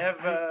 I have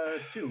I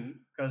two,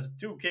 because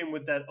two came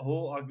with that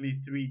whole ugly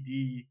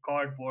 3D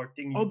cardboard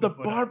thing you Oh, the could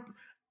put up. barb.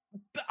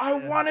 I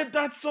Yeah, wanted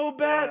that so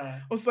bad. I yeah,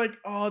 was like,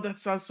 oh, that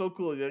sounds so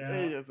cool. Like, yeah,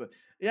 hey,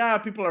 yeah,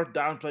 people are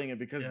downplaying it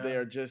because they yeah,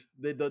 are just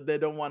they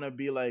don't want to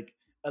be like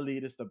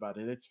elitist about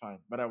it. It's fine,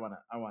 but I want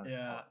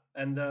yeah. it.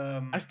 And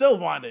I still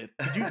want it.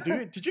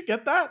 Did you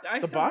get that I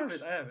the still have it.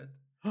 box? I have it.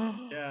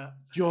 Yeah,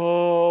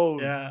 Yo,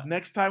 yeah.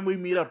 next time we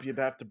meet up, you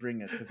have to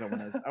bring it because I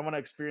want to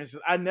experience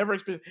it. I never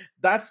experienced.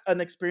 That's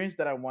an experience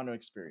that I want to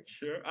experience.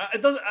 Sure.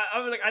 It doesn't.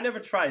 I'm like, I never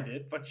tried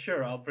it, but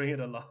sure, I'll bring it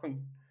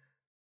along.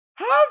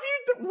 How have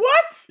you?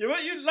 What? Yeah,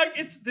 but you like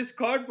it's this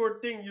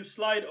cardboard thing you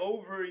slide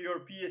over your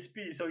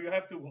PSP, so you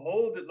have to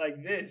hold it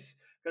like this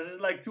because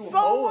it's like two So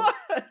holes.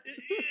 what?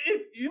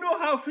 You know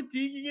how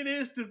fatiguing it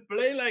is to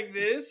play like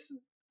this.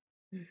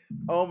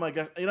 Oh my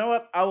gosh! You know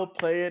what? I will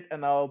play it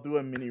and I'll do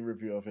a mini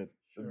review of it.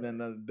 Sure,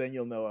 Then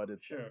you'll know what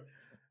it's like.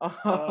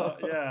 sure.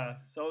 Yeah.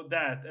 So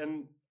that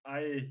and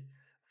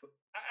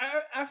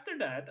after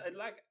that, I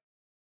like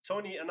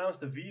Sony announced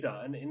the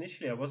Vita, and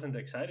initially I wasn't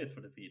excited for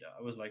the Vita.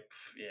 I was like,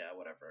 "Pff, yeah,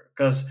 whatever,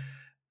 because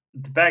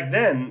back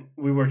then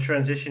we were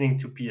transitioning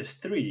to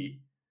PS3,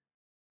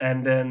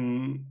 and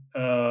then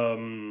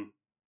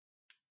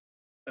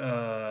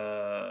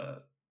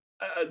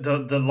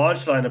the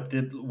launch lineup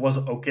was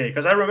okay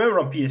because I remember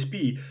on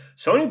PSP,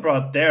 Sony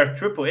brought their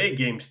AAA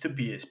games to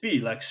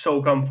PSP like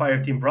SOCOM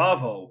Fireteam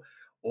Bravo,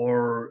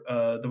 or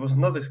there was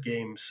another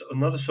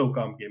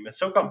SOCOM game, and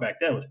SOCOM back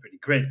then was pretty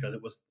great because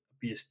it was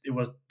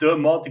the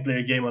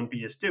multiplayer game on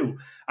PS2.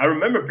 I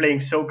remember playing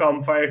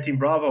SOCOM Fireteam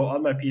Bravo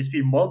on my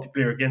PSP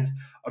multiplayer against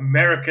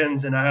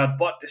Americans, and I had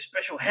bought this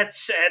special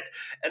headset,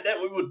 and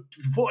then we would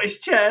voice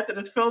chat, and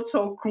it felt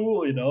so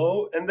cool, you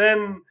know. And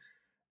then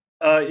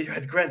you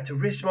had Gran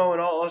Turismo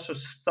and all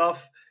sorts of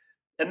stuff.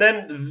 And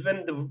then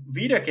when the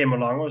Vita came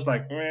along, I was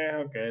like,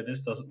 okay,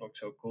 this doesn't look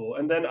so cool.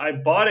 And then I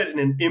bought it in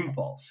an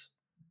impulse,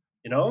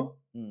 you know?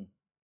 Hmm.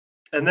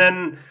 And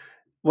then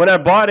when I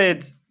bought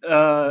it,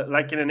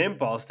 like in an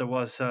impulse, there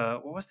was,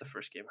 what was the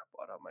first game I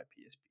bought on my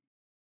PSP?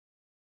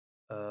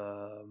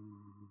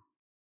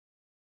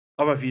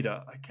 On my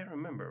Vita. I can't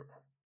remember.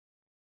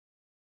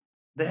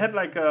 They had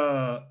like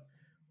a.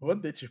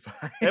 What did you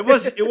buy? It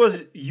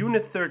was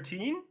Unit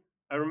 13.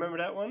 I remember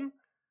that one.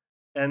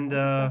 And Why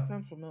does that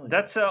sound familiar?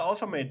 that's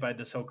also made by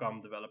the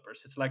SOCOM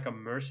developers. It's like a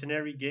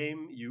mercenary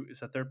game.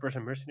 It's a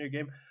third-person mercenary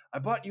game. I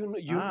bought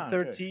Unit Okay.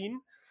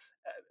 13.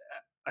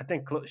 I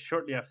think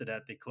shortly after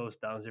that they closed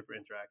down Zipper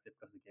Interactive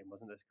because the game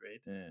wasn't as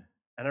great. Yeah.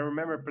 And I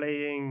remember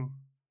playing.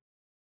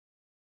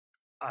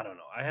 I don't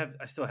know.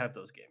 I still have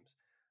those games,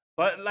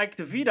 but like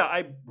the Vita,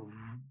 I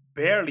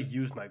barely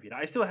use my Vita.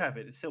 I still have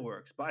it. It still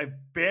works, but I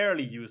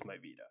barely use my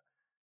Vita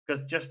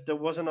because just there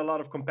wasn't a lot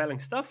of compelling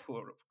stuff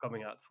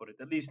coming out for it.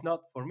 At least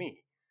not for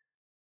me.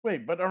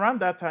 Wait, but around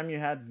that time you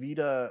had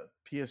Vita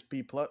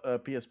PSP plus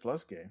PS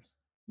Plus games.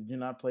 Did you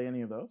not play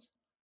any of those?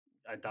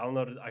 I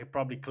downloaded. I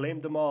probably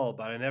claimed them all,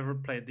 but I never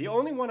played. The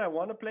only one I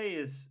want to play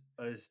is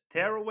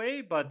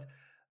Tearaway, but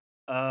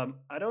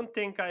I don't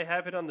think I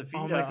have it on the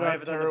Oh Vita. my I have god, it on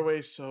the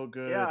Tearaway's so Yeah,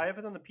 good. I have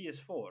it on the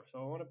PS4, so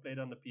I want to play it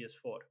on the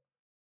PS4.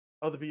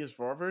 Oh, the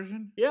PS4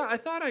 version? Yeah, I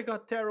thought I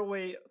got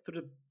Tearaway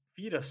through the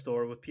Vita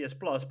store with PS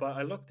Plus, but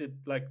I looked at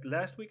like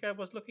last week. I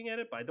was looking at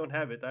it, but I don't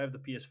have it. I have the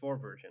PS4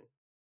 version.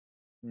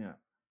 Yeah.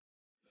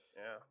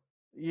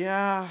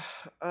 Yeah.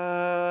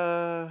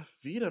 Yeah,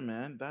 Vita,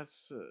 man.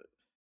 That's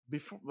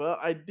before. Well,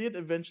 I did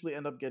eventually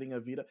end up getting a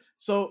Vita.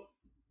 So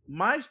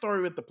my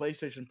story with the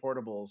PlayStation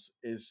Portables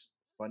is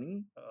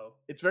funny. Oh.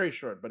 It's very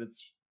short, but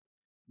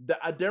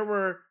there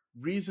were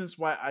reasons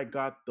why I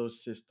got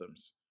those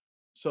systems.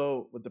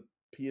 So with the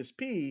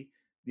PSP,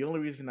 the only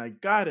reason I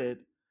got it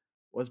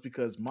was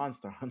because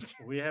Monster Hunter.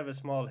 We have a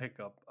small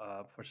hiccup.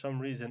 For some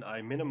reason,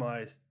 I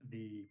minimized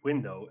the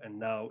window, and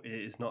now it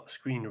is not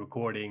screen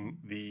recording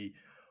the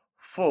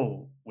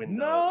full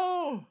window.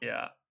 No.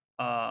 Yeah.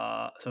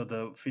 So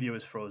the video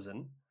is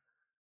frozen.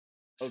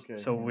 Okay,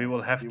 So we yeah.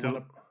 will have Do you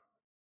want to.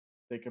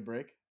 to take a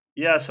break?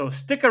 Yeah. So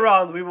stick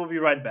around. We will be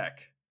right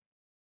back.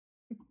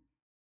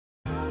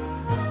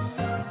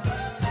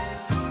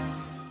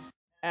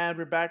 And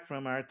we're back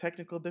from our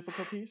technical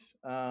difficulties.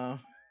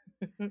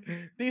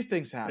 These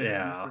things happen. These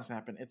Yeah. things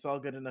happen. It's all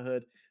good in the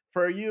hood.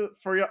 For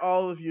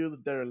all of you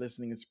that are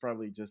listening, it's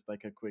probably just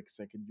like a quick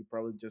second. You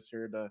probably just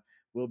heard the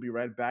 "We'll be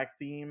right back"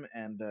 theme,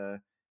 and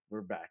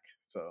we're back.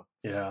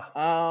 Yeah.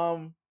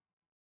 Um,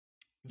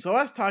 so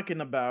I was talking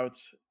about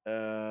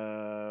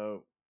uh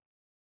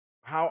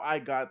how I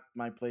got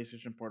my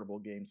PlayStation Portable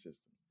game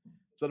system.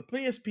 So the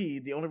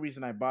PSP, the only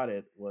reason I bought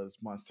it was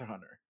Monster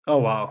Hunter. Oh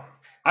wow.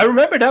 I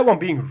remember that one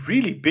being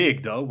really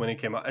big though when it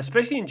came out,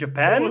 especially in It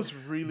Japan. was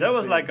really That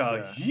was like big, a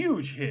yeah.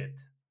 huge hit.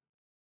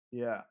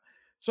 Yeah.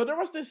 So there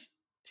was this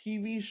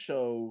TV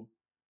show,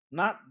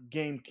 not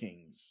Game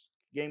Kings.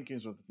 Game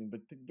Kings was the thing, but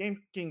the Game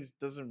Kings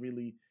doesn't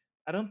really.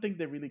 I don't think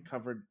they really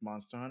covered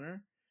Monster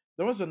Hunter.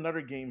 There was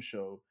another game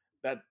show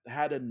that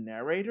had a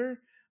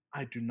narrator.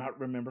 I do not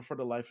remember for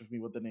the life of me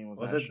what the name of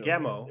Was that it show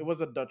was. It Gamo?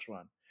 was a Dutch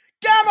one.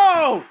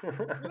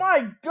 Gammo!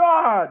 My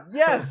God!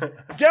 Yes,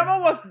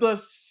 Gammo was the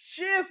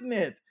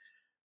shiznit.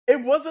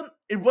 It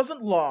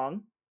wasn't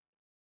long.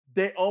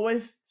 They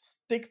always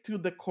stick to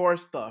the core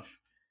stuff,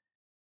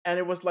 and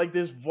it was like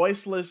this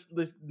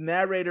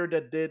narrator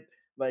that did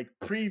like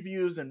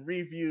previews and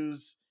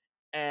reviews,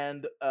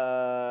 and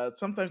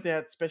sometimes they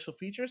had special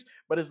features,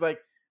 but it's like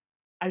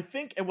I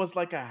think it was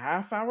like a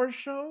half-hour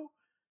show.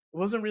 It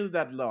wasn't really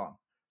that long.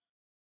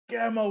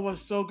 Gamma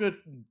was so good.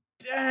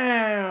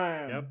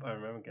 Damn. Yep, I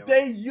remember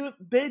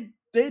Gamo.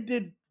 They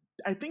did.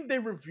 I think they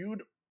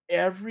reviewed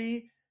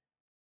every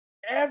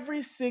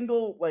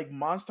single like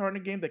Monster Hunter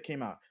game that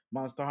came out.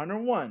 Monster Hunter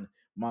 1,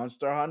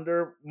 Monster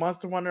Hunter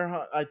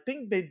I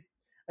think they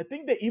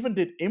even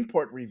did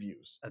import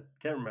reviews. I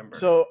can't remember.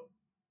 So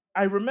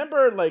I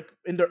remember like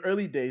in the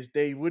early days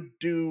they would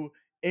do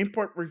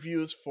import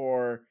reviews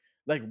for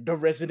like the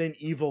Resident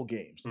Evil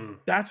games. Hmm.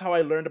 That's how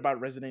I learned about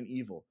Resident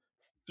Evil,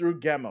 through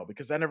Gemo,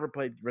 because I never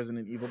played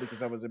Resident Evil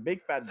because I was a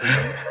big fat baby.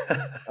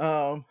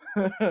 Um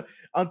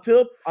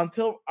until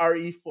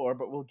RE4,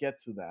 but we'll get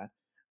to that.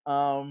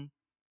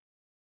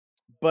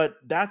 But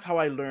that's how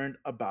I learned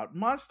about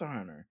Monster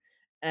Hunter.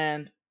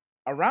 And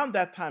around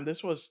that time,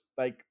 this was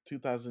like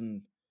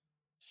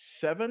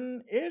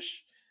 2007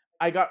 ish.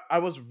 I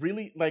was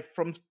really like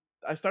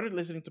I started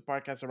listening to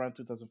podcasts around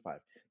 2005.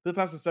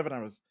 2007, I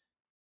was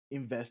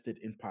invested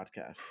in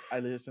podcasts. I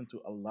listened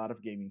to a lot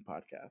of gaming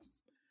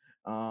podcasts.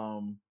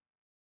 Um,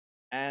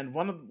 and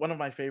one of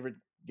my favorite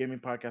gaming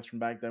podcasts from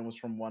back then was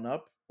from One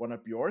Up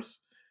Yours,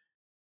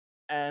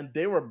 and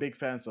they were big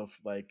fans of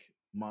like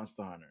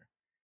Monster Hunter.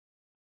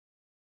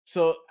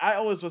 So I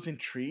always was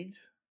intrigued.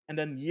 And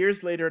then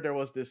years later, there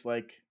was this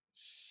like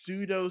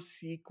pseudo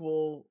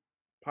sequel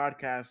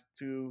podcast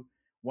to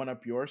One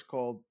Up Yours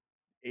called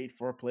 8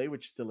 for Play,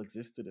 which still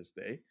exists to this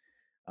day.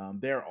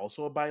 They're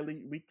also a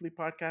bi-weekly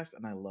podcast,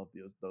 and I love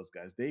those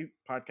guys. They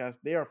podcast.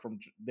 They are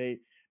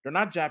they're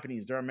not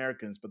Japanese. They're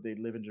Americans, but they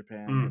live in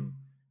Japan Hmm. and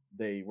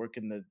they work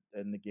in the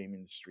game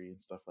industry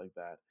and stuff like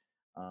that.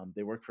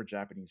 They work for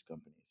Japanese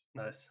companies.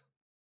 Nice.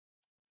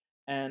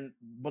 And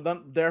but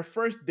then their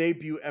first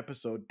debut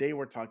episode, they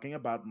were talking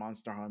about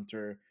Monster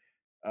Hunter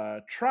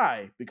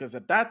Try, because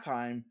at that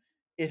time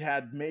it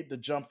had made the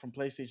jump from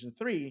PlayStation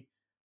 3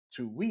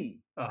 to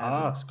Wii as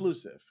an Ah.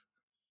 exclusive.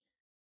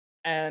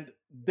 And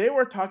they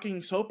were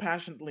talking so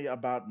passionately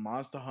about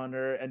Monster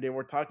Hunter, and they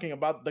were talking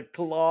about the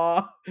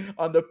claw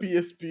on the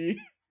PSP,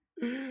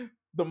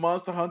 the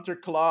Monster Hunter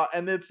claw.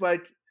 And it's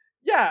like,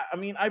 yeah, I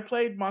mean, I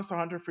played Monster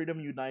Hunter Freedom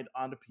Unite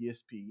on the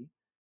PSP,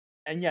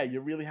 and yeah,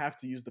 you really have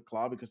to use the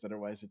claw because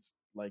otherwise it's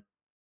like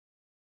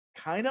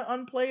kind of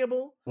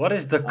unplayable. What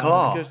is the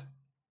claw? Because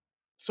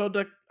so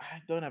the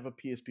I don't have a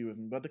PSP with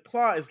me, but the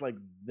claw is like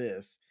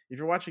this. If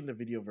you're watching the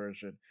video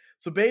version,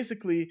 so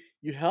basically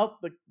you held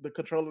the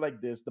controller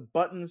like this, the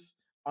buttons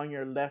on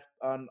your left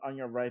on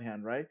your right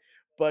hand, right?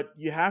 But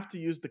you have to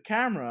use the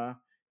camera.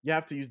 You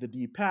have to use the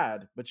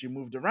D-pad, but you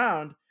moved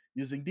around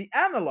using the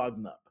analog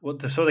nub So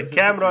the because it's a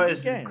camera 3D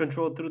is game.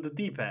 controlled through the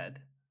D-pad.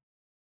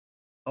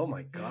 Oh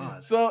my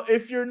god. So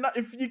if you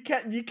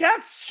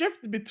can't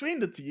shift between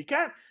the two. You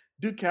can't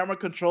do camera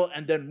control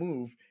and then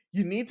move.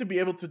 You need to be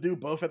able to do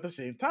both at the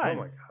same Oh time.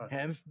 my god.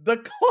 Hence the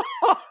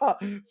claw.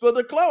 So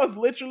the claw was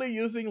literally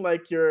using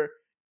like your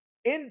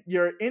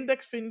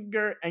index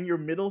finger and your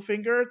middle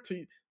finger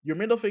to your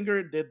middle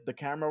finger did the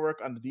camera work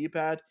on the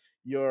D-pad.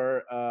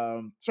 Your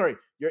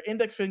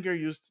index finger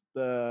used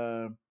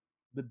the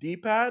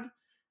D-pad,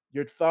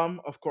 your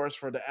thumb of course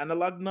for the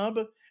analog nub,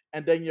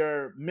 and then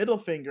your middle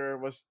finger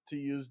was to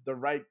use the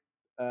right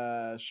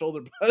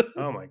shoulder button.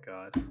 Oh my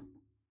god.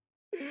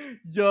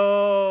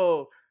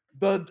 Yo,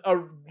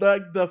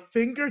 like the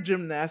finger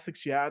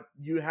gymnastics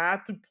you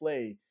had to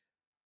play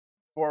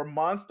for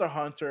Monster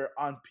Hunter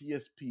on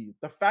PSP.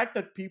 The fact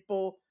that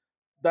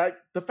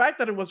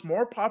it was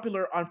more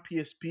popular on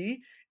PSP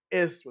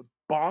is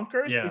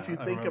bonkers if Yeah, you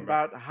I think remember.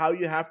 about how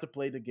you have to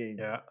play the game.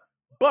 Yeah.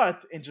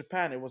 But in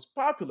Japan, it was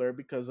popular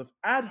because of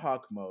ad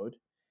hoc mode,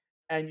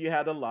 and you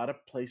had a lot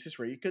of places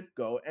where you could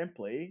go and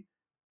play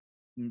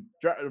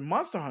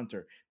Monster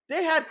Hunter.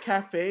 They had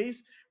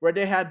cafes where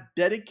they had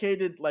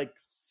dedicated like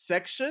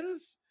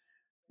sections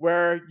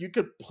where you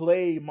could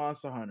play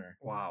Monster Hunter.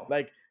 Wow.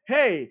 Like,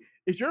 hey,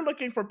 if you're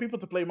looking for people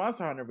to play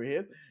Monster Hunter over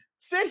here,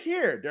 sit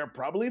here. There are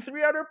probably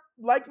three other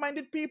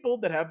like-minded people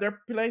that have their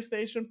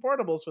PlayStation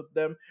portables with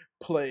them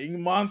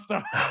playing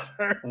Monster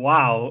Hunter.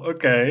 Wow.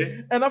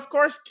 Okay. And of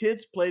course,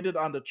 kids played it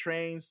on the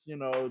trains,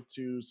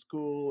 to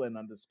school and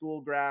on the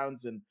school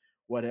grounds and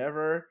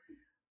whatever.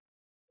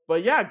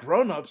 But yeah,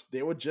 grown-ups,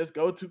 they would just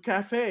go to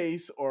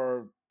cafes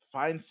or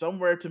find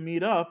somewhere to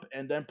meet up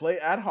and then play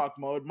ad hoc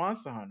mode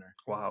Monster Hunter.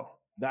 Wow.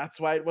 That's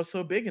why it was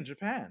so big in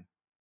Japan.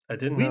 I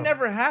didn't We know.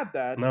 never had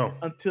that No.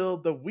 until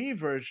the Wii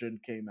version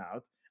came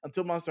out,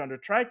 until Monster Hunter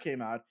Tri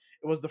came out.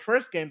 It was the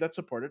first game that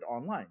supported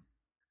online.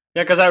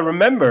 Yeah, because I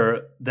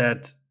remember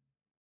that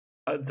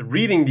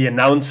reading the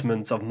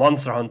announcements of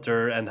Monster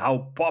Hunter and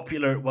how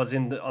popular it was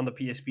on the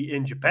PSP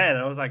in Japan.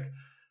 I was like,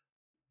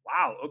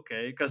 wow,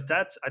 okay, because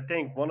that's I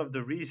think one of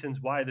the reasons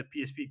why the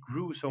PSP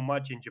grew so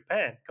much in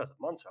Japan because of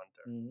Monster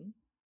Hunter. Mhm.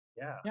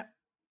 Yeah. Yeah,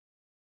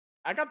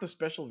 I got the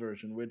special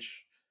version,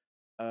 which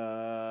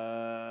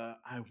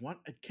I want.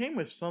 It came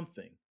with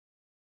something.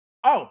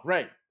 Oh,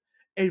 right,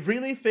 a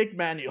really thick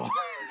manual.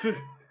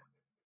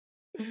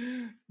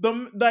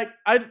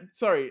 I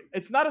sorry,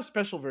 it's not a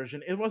special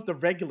version. It was the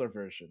regular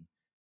version.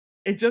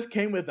 It just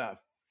came with a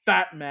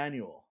fat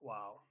manual.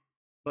 Wow.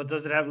 But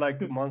does it have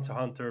like Monster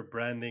Hunter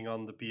branding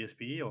on the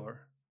PSP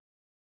or?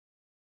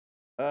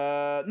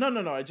 No,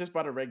 no, no. I just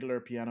bought a regular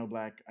piano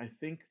black. I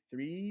think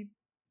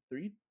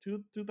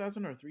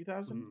 2000 or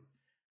 3000.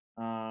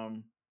 Hmm.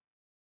 Um,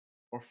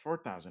 or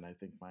 4000. I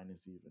think mine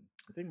is even.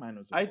 I think mine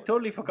was a I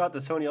totally 4000. forgot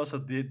that Sony also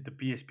did the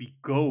PSP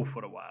Go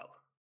for a while.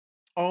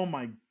 Oh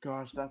my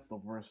gosh, that's the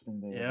worst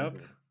thing they ever Yep.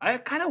 did. I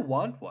kind of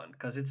want one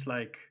because it's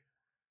like,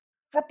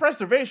 For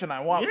preservation, I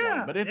want one,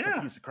 yeah, but it's a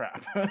yeah, piece of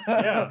crap.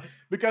 yeah,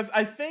 Because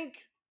I think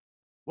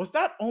was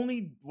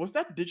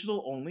that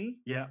digital only?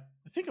 yeah,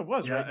 I think it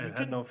was, right? yeah. You It had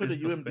couldn't no put a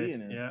physical UMD space.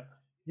 in it. Yeah.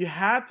 You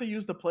had to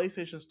use the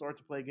PlayStation Store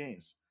to play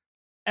games.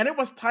 And it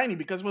was tiny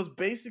because it was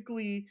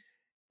basically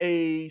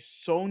a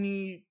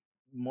Sony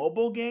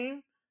mobile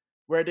game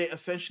where they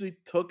essentially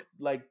took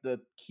like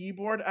the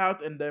keyboard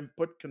out and then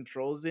put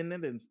controls in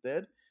it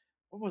instead.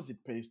 What was it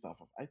based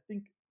off of? I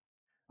think.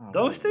 Oh, wait a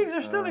Those things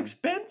minute. are still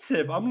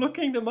expensive. I'm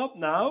looking them up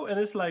now, and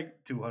it's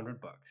like $200.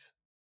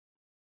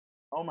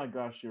 Oh my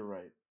gosh, you're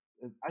right.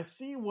 I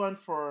see one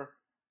for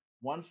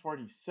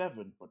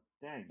 147, but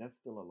dang, that's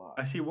still a lot.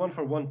 I see one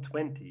for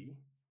 120.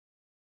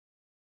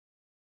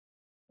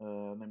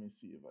 Let me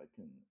see if I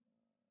can.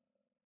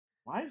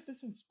 Why is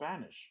this in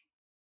Spanish?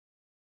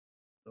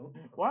 Oh,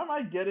 Why am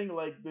I getting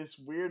like this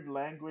weird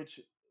language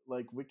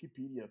like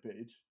Wikipedia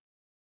page?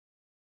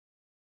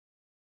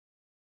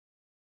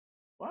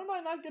 Why am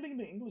I not getting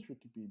the English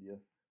Wikipedia?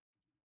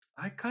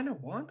 I kind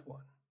of want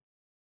one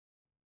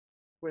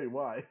Wait,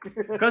 why?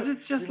 because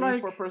it's You just mean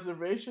for like,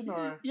 preservation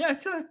or? yeah,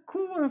 it's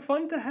cool and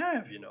fun to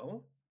have.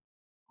 Oh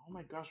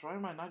my gosh, why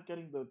am I not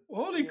getting the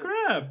Holy real?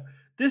 crap!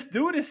 This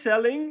dude is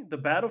selling the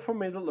Battle for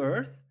Middle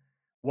Earth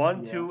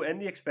 1, Yeah, 2,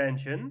 and the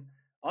expansion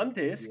on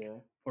disc yeah.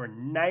 for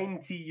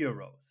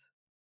 €90.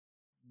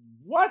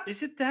 What?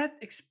 Is it that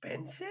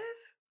expensive?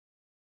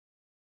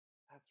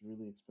 That's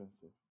really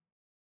expensive.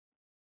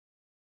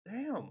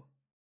 Damn.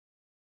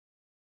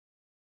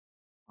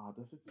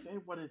 Does it say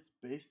what it's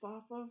based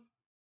off of?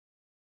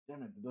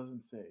 Damn it, it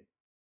doesn't say.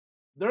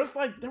 There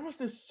was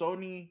this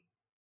Sony.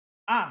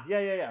 Yeah,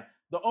 yeah, yeah.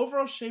 The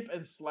overall shape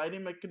and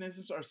sliding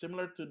mechanisms are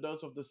similar to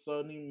those of the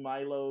Sony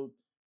Milo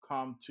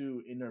Com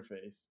 2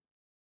 interface.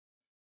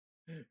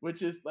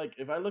 Which is like,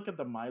 if I look at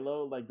the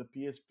Milo, like the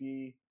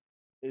PSP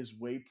is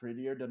way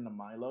prettier than the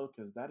Milo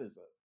because that is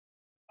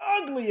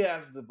a ugly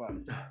ass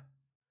device.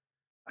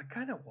 I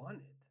kind of want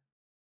it.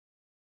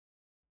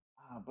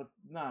 But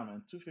nah,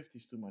 man, 250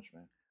 is too much,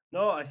 man.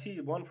 No, I see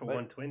one for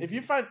Like, if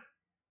you 120. find,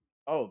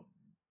 oh,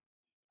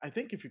 I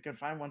think if you can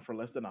find one for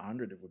less than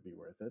 100, it would be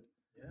worth it.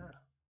 Yeah.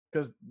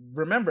 Because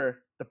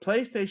remember, the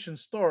PlayStation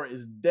Store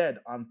is dead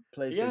on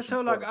Yeah, PlayStation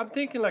so like I'm Portable,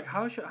 thinking like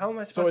how am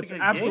I so supposed to it's get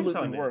games absolutely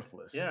on it?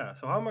 worthless. Yeah,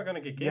 so how am I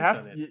gonna get You games have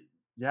on to it?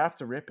 you have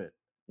to rip it.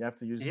 You have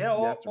to use Yeah,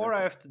 you have to or rip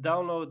I it. have to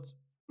download.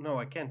 No,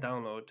 I can't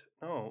download.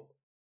 No,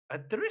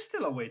 there is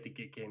still a way to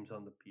get games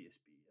on the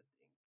PSP. I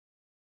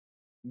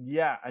think.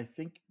 Yeah, I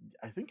think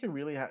I think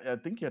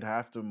you'd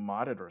have to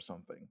mod it or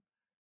something.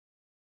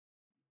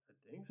 I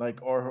think Like,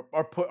 so.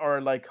 or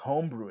like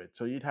homebrew it,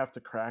 so you'd have to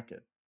crack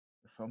it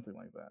or something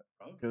like that.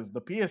 Probably. Because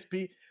the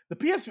PSP,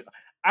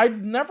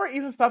 I've never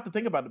even stopped to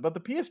think about it, but the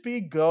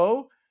PSP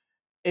Go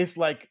is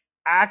like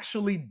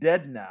actually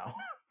dead now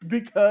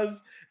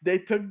because they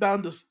took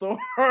down the store.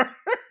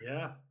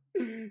 Yeah.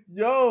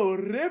 Yo,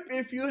 rip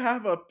if you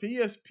have a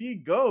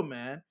PSP Go,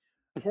 man.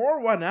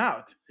 Pour one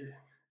out. Yeah.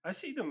 I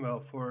see them well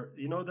for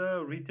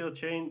the retail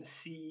chain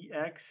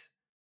CEX.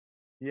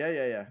 Yeah,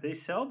 yeah, yeah. They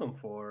sell them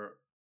for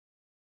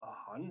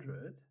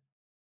 100,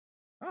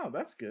 Oh,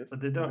 that's good. but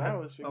they 'Cause don't I have.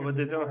 always Oh, figured but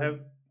they they don't were. have.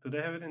 Do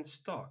they have it in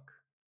stock?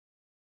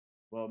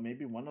 Well,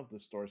 maybe one of the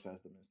stores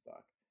has them in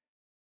stock.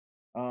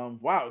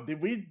 Wow,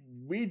 did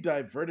we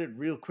diverted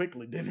real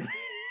quickly, didn't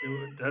we?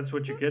 That's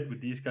what you get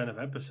with these kind of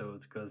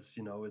episodes because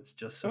it's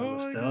just so Oh my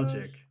gosh.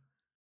 nostalgic.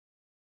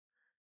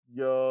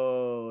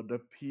 Yo, the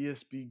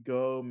PSP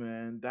Go,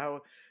 man.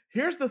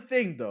 Here's the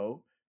thing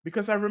though,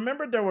 because I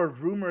remember there were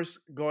rumors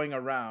going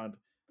around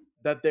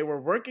that they were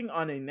working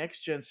on a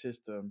next gen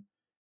system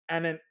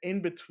and an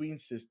in between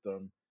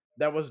system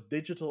that was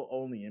digital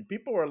only. And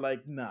people were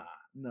like, nah,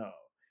 no.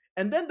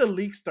 And then the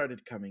leaks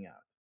started coming out.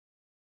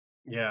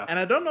 Yeah, And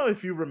I don't know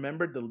if you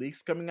remembered the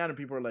leaks coming out, and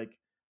people were like,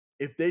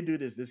 if they do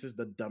this, this is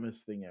the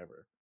dumbest thing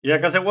ever. yeah,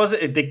 because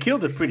they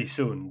killed it pretty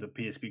soon, the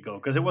PSP Go,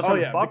 because it Oh, wasn't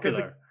as yeah, because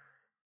popular.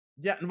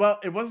 yeah, well,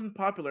 it wasn't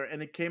popular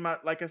and it came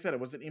out, like I said, it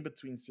was an in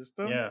between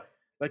system. Yeah,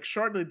 Like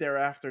shortly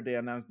thereafter, they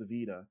announced the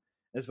Vita.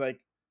 It's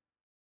like,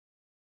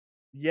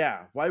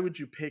 yeah, why would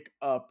you pick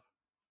up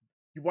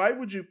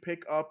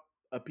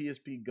a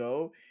PSP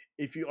Go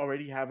if you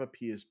already have a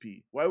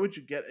PSP? Why would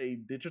you get a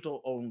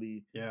digital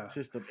only yeah.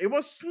 system? It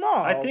was I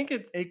small think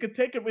it's and you could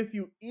take it with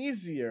you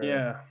easier,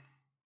 yeah,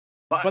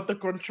 but but the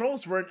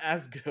controls weren't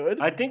as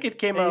good I think it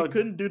came and you out.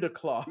 couldn't do the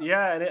claw.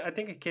 Yeah, and I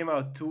think it came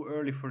out too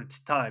early for its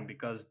time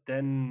because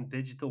then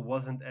digital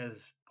wasn't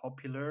as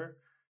popular.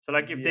 So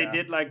like if they Yeah,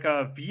 did like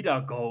a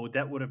Vita Go,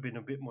 that would have been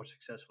a bit more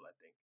successful, I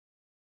think.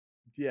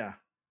 yeah.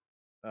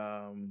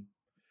 Um,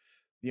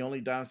 the only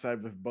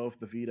downside with both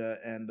the Vita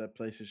and the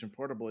PlayStation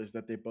Portable is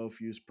that they both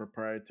use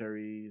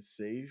proprietary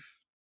save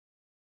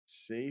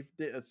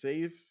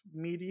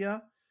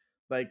media.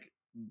 Like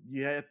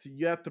you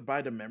had to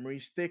buy the memory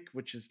stick,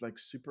 which is like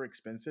super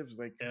expensive. It's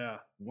like, Yeah.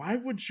 why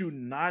would you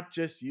not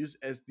just use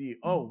SD?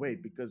 Oh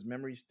wait, because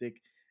memory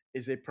stick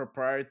is a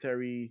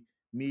proprietary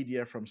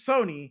media from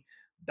Sony.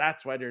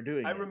 That's why they're I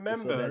doing it, so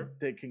remember that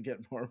they can get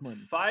more money.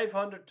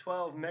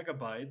 512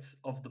 megabytes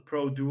of the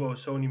Pro Duo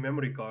Sony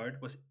memory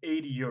card was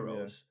 80 Yeah.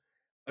 euros.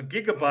 A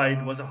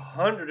gigabyte was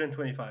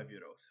 125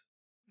 euros.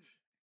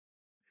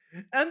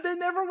 And they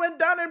never went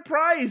down in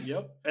price.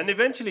 Yep. And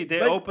eventually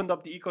they Like, opened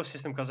up the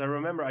ecosystem because I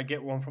remember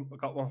got one from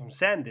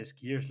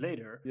SanDisk years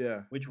later,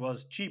 yeah, which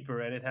was cheaper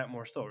and it had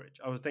more storage.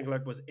 I was thinking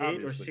like was 8 or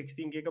obviously.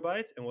 16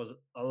 gigabytes and was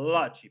a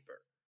lot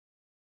cheaper.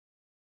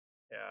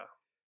 Yeah.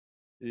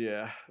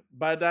 Yeah.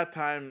 By that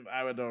time, I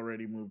had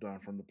already moved on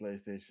from the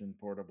PlayStation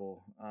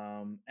Portable.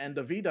 And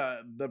the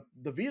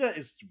Vita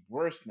is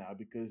worse now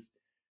because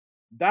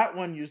that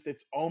one used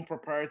its own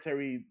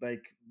proprietary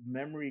like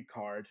memory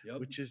card, Yep.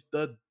 which is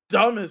the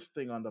dumbest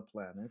thing on the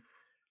planet.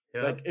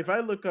 Like Yep. if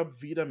I look up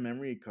Vita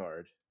memory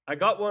card, I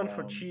got one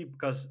for um, cheap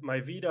because my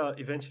Vita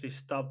eventually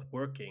stopped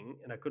working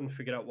and I couldn't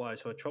figure out why.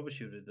 So I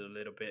troubleshooted it a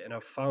little bit and I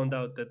found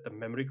out that the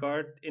memory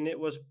card in it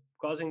was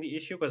causing the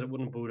issue because it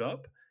wouldn't boot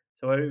up.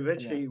 So I yeah,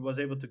 eventually was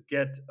able to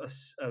get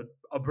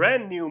a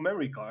brand new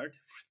memory card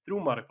through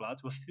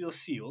Marktplaats, was still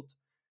sealed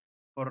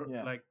for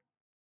yeah. like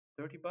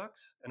 30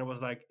 bucks and it was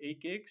like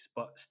 8 gigs,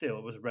 but still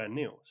it was brand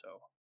new. So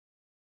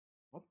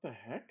What the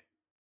heck?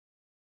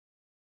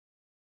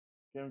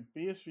 Can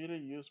PS Vita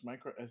use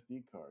micro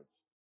SD cards?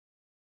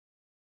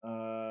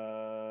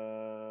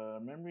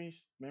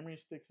 Memory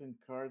sticks and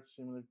cards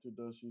similar to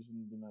those used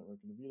in the network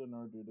in the Vita,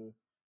 nor do the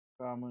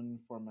common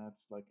formats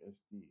like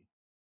SD.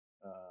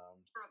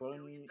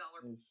 Sony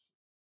is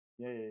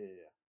yeah.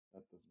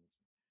 That doesn't make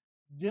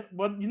sense. Yeah,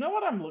 but you know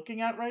what I'm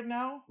looking at right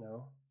now?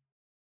 no.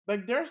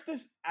 Like, there's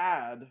this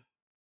ad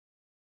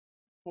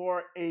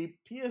for a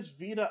PS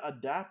Vita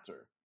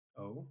adapter,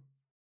 Oh,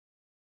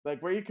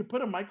 like where you could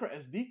put a micro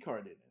SD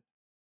card in it.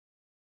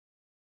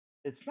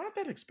 It's not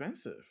that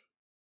expensive.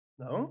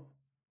 no.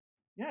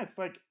 Yeah, it's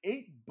like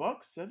 $8,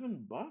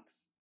 $7.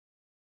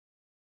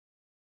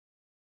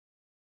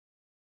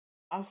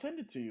 I'll send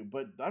it to you,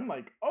 but I'm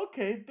like,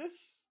 okay,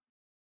 this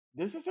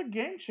is a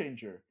game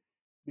changer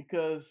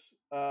because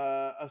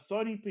a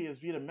Sony PS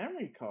Vita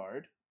memory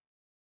card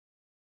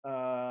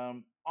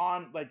on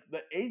like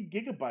the 8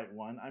 gigabyte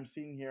one I'm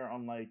seeing here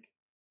on like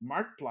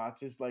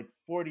Marktplatz is like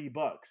 $40.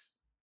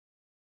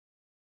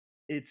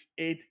 It's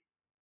 8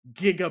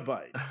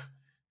 gigabytes.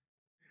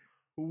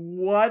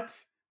 What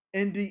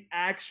in the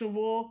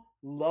actual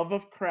love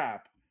of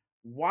crap?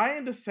 Why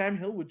in the Sam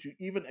Hill would you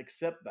even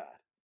accept that?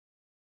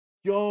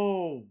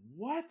 Yo,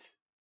 what?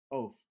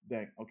 Oh,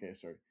 dang. Okay,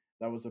 sorry.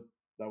 That was a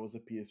that was a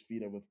PS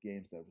Vita with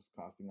games that was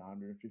costing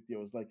 150. I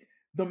was like,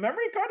 the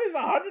memory card is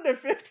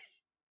 150.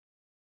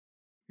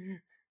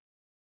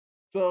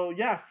 So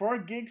yeah, 4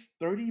 gigs,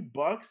 $30.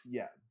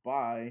 Yeah,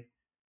 bye.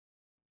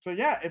 So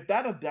yeah, if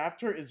that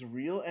adapter is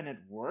real and it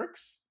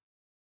works,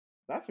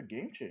 that's a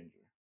game changer.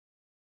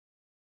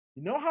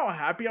 You know how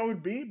happy I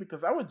would be?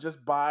 Because I would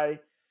just buy,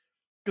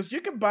 because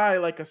you can buy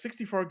like a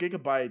 64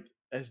 gigabyte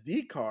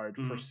SD card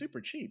for Mhm.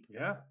 super cheap.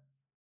 Yeah.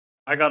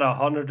 I got a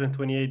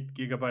 128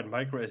 gigabyte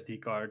micro SD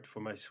card for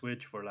my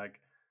Switch for like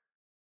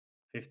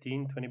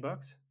 15, 20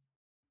 bucks.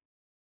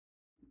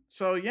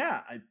 So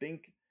yeah, I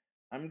think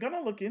I'm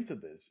gonna look into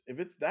this. If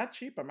it's that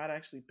cheap, I might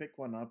actually pick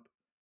one up.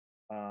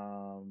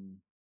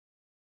 Um,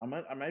 I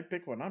might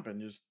pick one up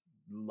and just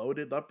load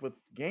it up with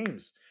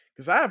games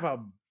because I have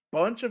a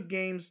bunch of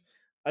games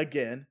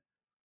again,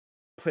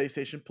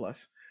 PlayStation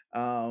Plus,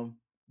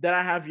 that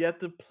I have yet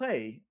to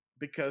play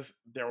because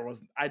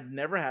I'd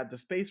never had the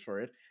space for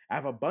it. I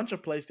have a bunch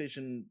of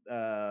PlayStation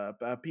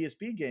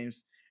PSP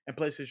games and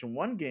PlayStation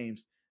 1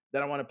 games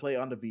that I want to play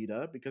on the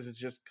Vita because it's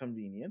just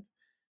convenient.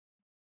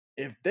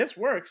 If this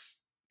works,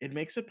 it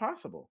makes it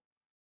possible.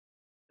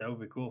 That would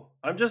be cool.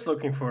 I'm just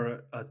looking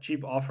for a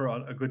cheap offer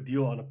on a good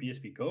deal on a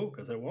PSP Go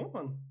because I want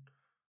one.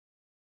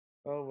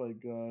 Oh my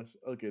gosh.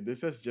 Okay,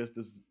 this has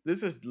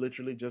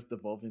literally just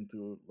evolved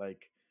into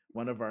like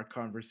one of our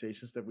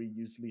conversations that we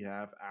usually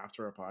have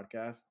after a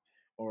podcast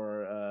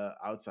or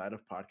outside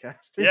of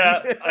podcasting.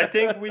 Yeah, I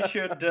think we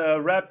should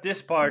wrap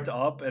this part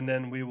up, and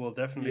then we will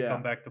definitely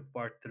come Yeah. back to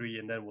part three,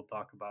 and then we'll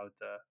talk about.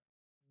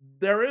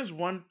 There is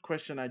one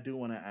question I do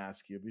want to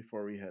ask you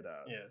before we head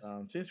out.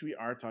 Yes. Since we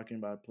are talking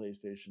about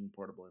PlayStation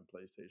Portable and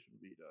PlayStation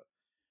Vita,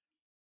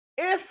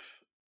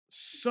 if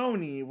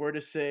Sony were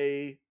to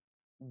say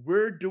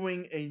we're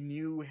doing a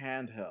new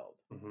handheld,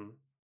 Hmm.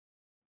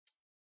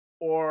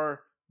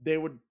 or they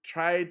would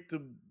try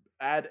to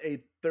add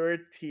a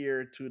third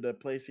tier to the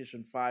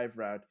PlayStation 5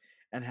 route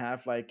and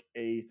have like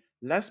a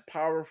less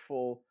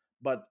powerful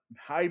but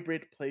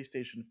hybrid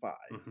PlayStation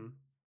 5. Hmm.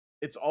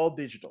 It's all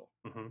digital.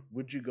 Hmm.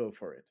 Would you go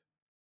for it?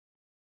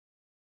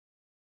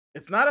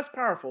 It's not as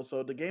powerful,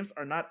 so the games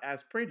are not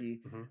as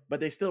pretty, Hmm. but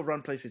they still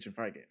run PlayStation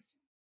 5 games.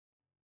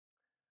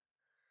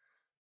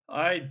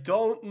 I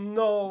don't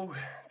know,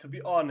 to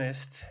be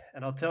honest,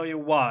 and I'll tell you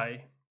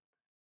why.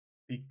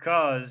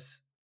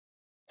 Because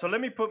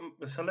let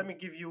me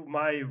give you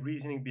my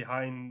reasoning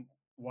behind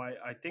why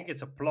I think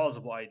it's a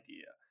plausible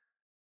idea.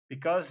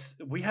 Because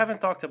we haven't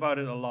talked about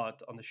it a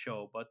lot on the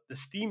show, but the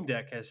Steam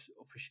Deck has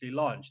officially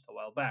launched a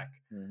while back,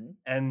 Mm-hmm.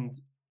 and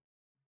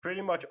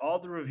pretty much all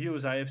the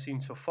reviews I have seen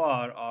so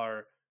far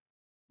are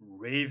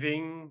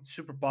raving,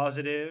 super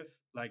positive,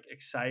 like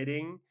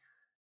exciting,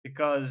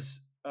 because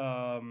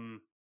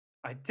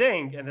I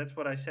think, and that's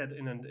what I said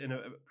in a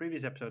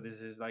previous episode.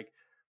 This is like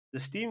the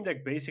Steam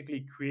Deck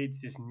basically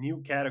creates this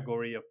new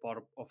category of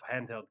part of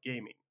handheld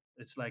gaming.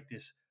 It's like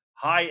this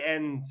high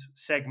end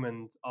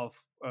segment of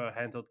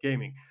handheld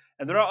gaming,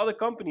 and there are other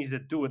companies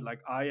that do it. Like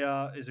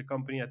Aya is a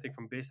company I think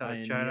from based out of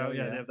I China. Neo,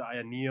 Yeah, they yeah. have the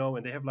Aya Neo,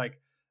 and they have like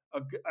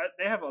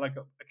they have like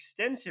an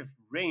extensive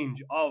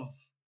range of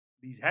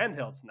these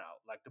handhelds now,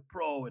 like the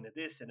Pro and the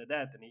this and the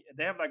that, and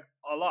they have like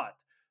a lot.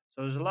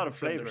 So there's a lot of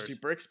Except they're flavors.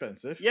 super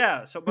expensive.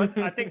 Yeah. So, but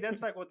I think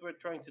that's like what we're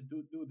trying to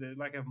do. They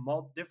like have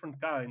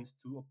different kinds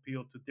to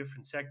appeal to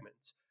different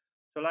segments.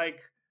 So, like,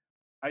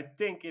 I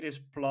think it is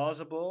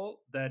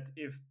plausible that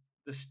if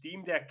the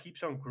Steam Deck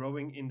keeps on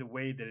growing in the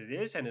way that it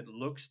is, and it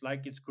looks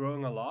like it's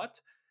growing a lot,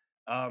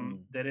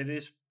 Mm. that it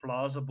is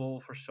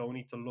plausible for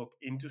Sony to look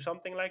into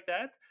something like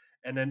that,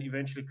 and then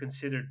eventually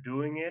consider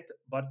doing it,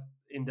 but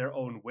in their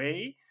own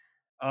way.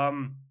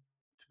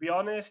 To be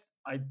honest,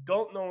 I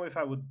don't know if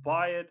I would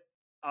buy it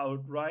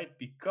outright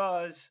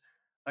because,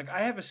 like,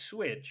 I have a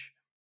Switch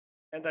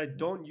and I Mm.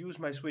 don't use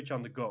my Switch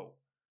on the go.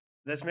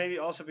 That's maybe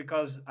also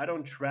because I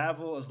don't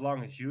travel as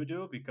long as you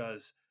do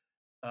because,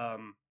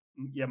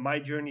 yeah, my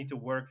journey to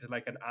work is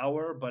like an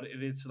hour, but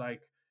it is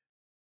like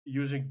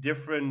using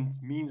different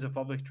means of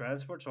public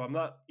transport. So I'm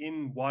not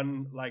in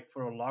one like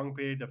for a long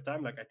period of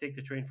time. Like I take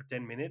the train for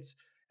 10 minutes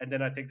and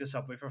then I take the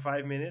subway for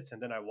 5 minutes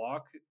and then I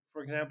walk,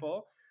 for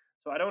example.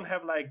 So I don't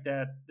have like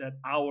that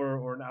hour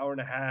or an hour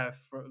and a half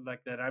for,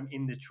 like that I'm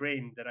in the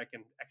train that I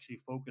can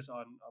actually focus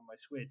on my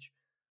Switch.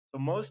 So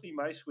mostly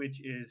my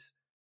Switch is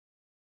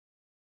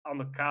on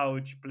the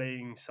couch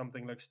playing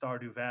something like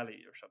Stardew Valley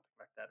or something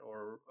like that,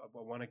 or I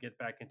want to get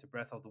back into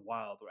Breath of the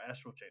Wild or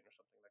Astral Chain or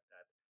something like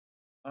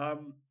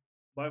that.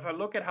 But if I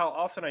look at how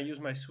often I use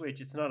my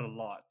Switch, it's not a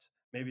lot.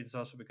 Maybe it's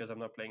also because I'm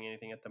not playing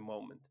anything at the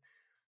moment.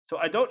 So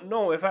I don't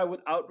know if I would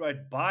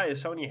outright buy a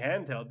Sony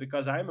handheld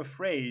because I'm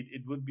afraid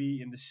it would be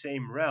in the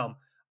same realm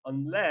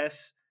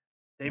unless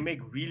they make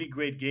really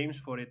great games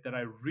for it that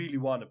I really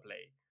want to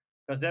play.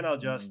 Because then I'll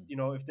just,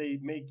 Mm. if they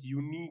make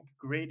unique,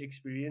 great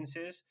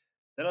experiences,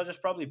 then I'll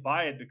just probably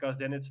buy it because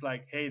then it's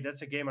like, hey,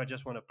 that's a game I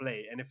just want to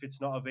play. And if it's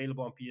not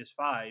available on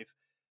PS5,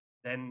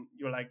 then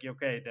you're like,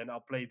 okay, then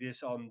I'll play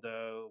this on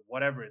the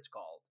whatever it's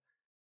called.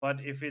 But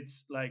if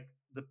it's like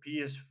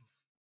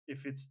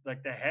if it's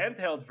like the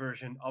handheld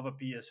version of a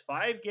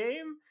PS5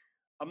 game,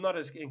 I'm not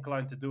as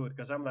inclined to do it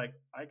because I'm like,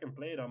 I can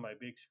play it on my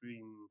big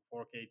screen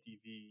 4K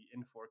TV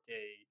in 4K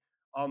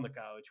on the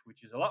couch,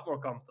 which is a lot more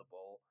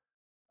comfortable.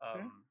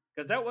 Okay.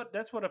 Because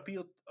that's what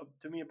appealed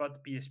to me about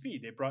the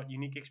PSP. They brought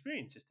unique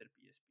experiences to the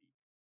PSP.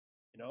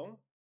 You know?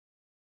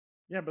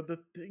 Yeah, but the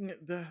thing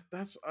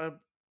that's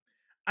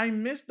I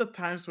miss the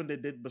times when they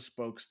did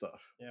bespoke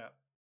stuff. Yeah.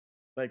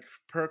 Like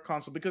per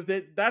console, because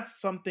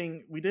that's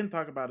something we didn't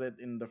talk about it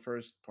in the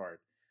first part,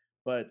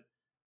 but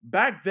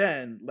back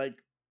then, like,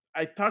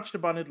 I touched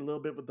upon it a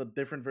little bit with the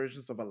different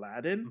versions of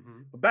Aladdin,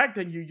 Hmm. but back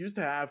then you used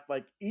to have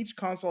like each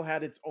console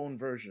had its own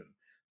version.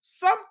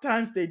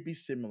 Sometimes they'd be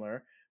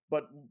similar,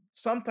 but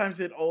sometimes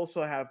it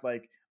also have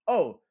like,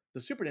 oh, the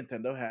Super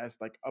Nintendo has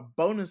like a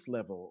bonus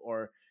level,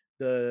 or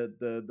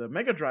the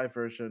Mega Drive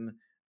version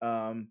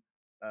um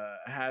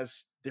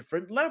has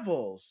different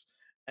levels.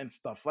 and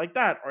stuff like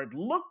that, or it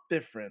looked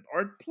different,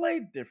 or it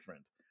played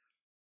different.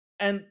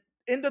 And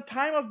in the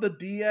time of the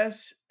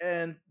DS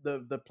and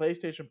the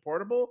PlayStation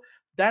Portable,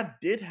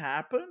 that did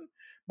happen,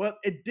 but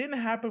it didn't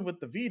happen with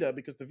the Vita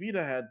because the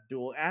Vita had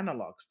dual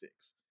analog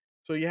sticks.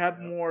 So you had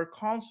Yeah. more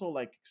console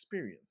like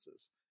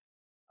experiences.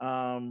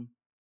 Um,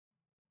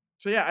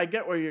 so yeah, I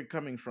get where you're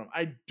coming from.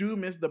 I do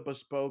miss the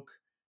bespoke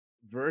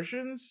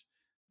versions.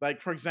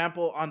 Like for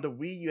example, on the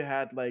Wii, you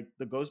had like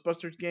the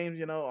Ghostbusters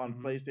games, on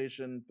Hmm.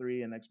 PlayStation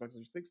 3 and Xbox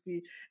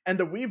 360, and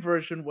the Wii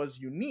version was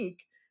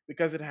unique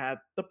because it had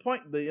the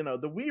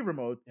Wii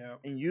remote, Yeah.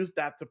 and used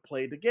that to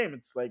play the game.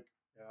 It's like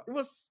Yeah. it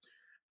was.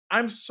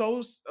 I'm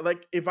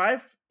like if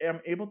am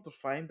able to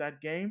find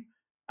that game,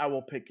 I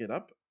will pick it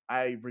up.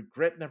 I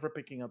regret never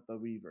picking up the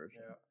Wii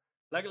version. Yeah.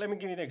 Like, let me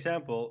give you an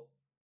example.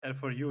 And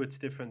for you, it's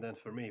different than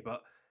for me.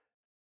 But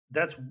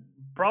that's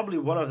probably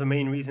one of the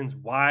main reasons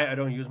why I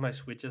don't use my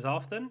Switch as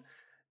often.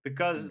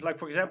 Because, Mm, like,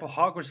 for example,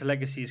 Hogwarts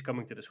Legacy is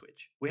coming to the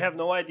Switch. We have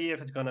no idea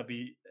if it's going to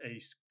be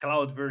a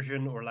cloud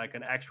version or like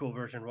an actual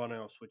version running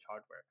on Switch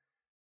hardware.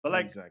 But,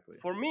 like, exactly.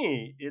 for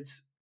me,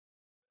 it's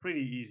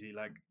pretty easy.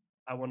 Like,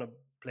 I want to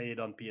play it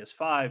on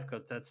PS5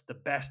 because that's the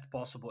best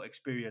possible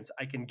experience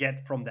I can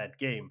get from that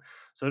game.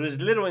 So there's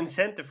little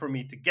incentive for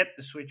me to get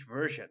the Switch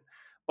version.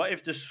 But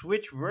if the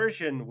Switch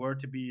version were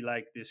to be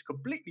like this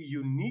completely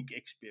unique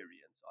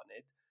experience on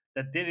it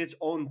that did its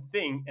own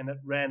thing and that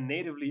ran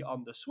natively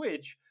on the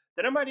Switch,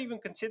 then I might even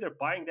consider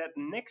buying that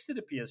next to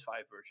the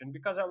PS5 version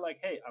because I'm like,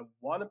 hey, I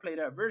want to play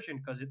that version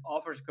because it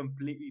offers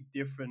completely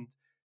different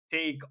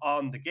take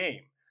on the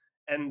game.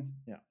 And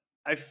Yeah.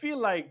 I feel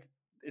like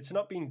it's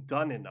not being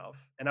done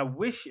enough, and I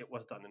wish it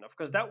was done enough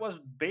because that was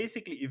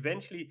basically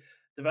eventually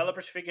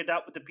developers figured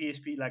out with the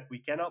PSP like we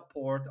cannot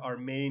port our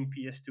main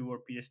PS2 or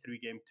PS3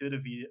 game to the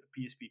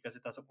PSP because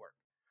it doesn't work.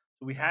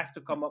 So we have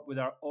to Yeah. come up with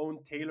our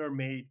own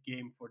tailor-made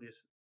game for this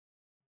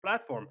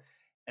platform,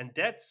 and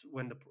that's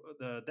when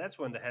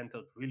the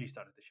handheld really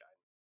started to shine.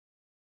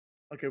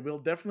 Okay, we'll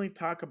definitely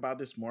talk about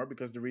this more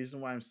because the reason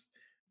why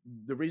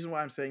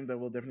I'm saying that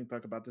we'll definitely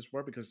talk about this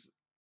more because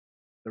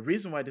the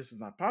reason why this is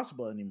not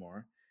possible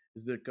anymore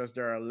is because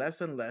there are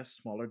less and less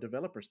smaller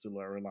developers to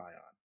rely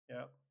on,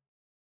 Yeah,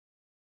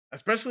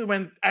 especially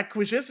when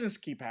acquisitions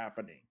keep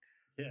happening.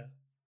 yeah,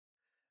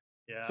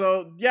 yeah.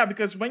 So yeah,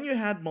 because when you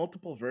had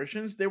multiple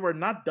versions, they were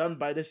not done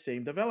by the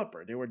same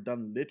developer. They were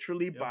done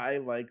literally Yep, by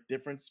like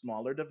different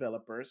smaller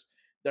developers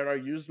that are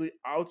usually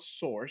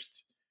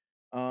outsourced,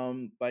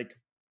 like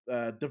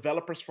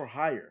developers for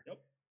hire yep,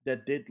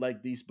 that did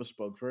like these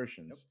bespoke yep.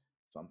 versions.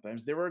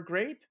 Sometimes they were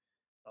great,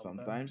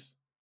 Sometimes sometimes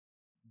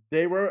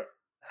they were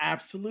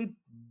absolute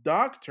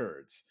dog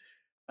turds,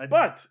 I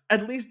but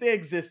at least they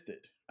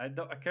existed. I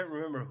can't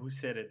remember who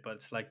said it, but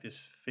it's like this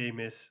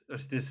famous.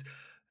 There's this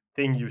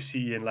thing you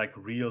see in like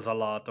reels a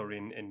lot or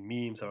in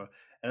memes and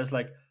it's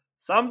like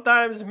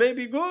sometimes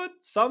maybe good,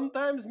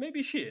 sometimes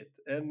maybe shit,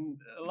 and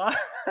a lot.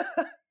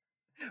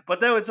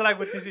 But then it's like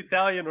with this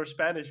Italian or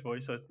Spanish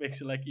voice, so it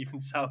makes it like even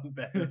sound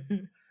better.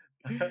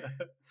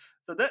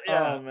 So that Oh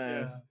yeah,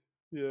 man,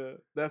 yeah, yeah,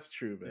 that's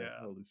true, man. yeah,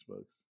 Holy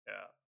smokes!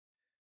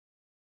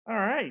 yeah, All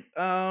right,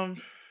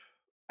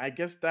 I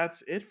guess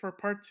that's it for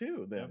part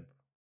two. yep, Then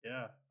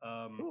yeah.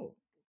 cool.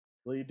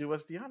 Will you do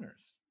us the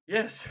honors?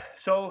 Yes.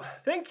 So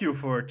thank you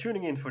for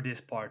tuning in for this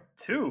part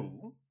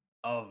two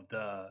of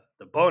the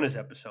bonus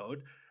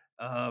episode.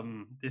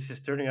 This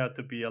is turning out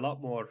to be a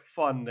lot more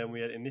fun than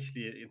we had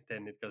initially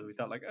intended because we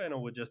thought like, I know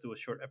we'll just do a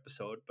short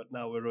episode, but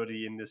now we're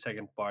already in the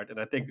second part, and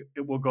I think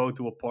it will go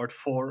to a part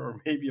four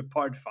or maybe a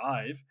part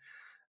five.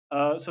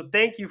 So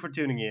thank you for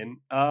tuning in.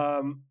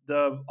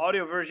 The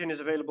audio version is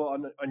available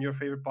on your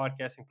favorite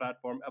podcasting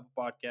platform: Apple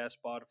Podcast,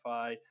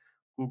 Spotify,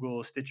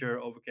 Google, Stitcher,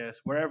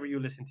 Overcast, wherever you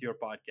listen to your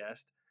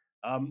podcast.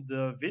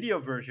 The video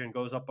version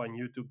goes up on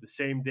YouTube the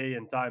same day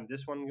and time.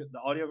 This one, the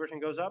audio version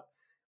goes up.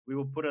 We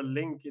will put a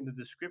link in the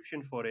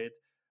description for it.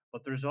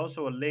 But there's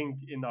also a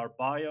link in our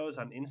bios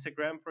on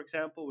Instagram, for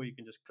example, where you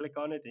can just click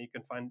on it and you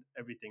can find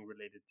everything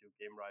related to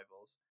Game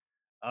Rivals.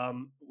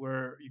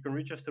 Where you can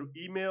reach us through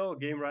email,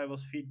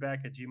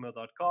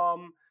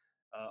 gamerivalsfeedback@gmail.com.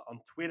 On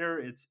Twitter,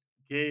 it's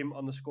game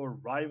underscore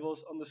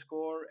rivals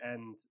underscore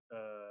and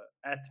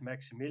at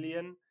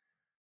Maximilian.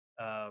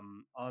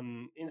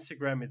 On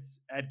Instagram, it's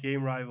at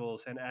Game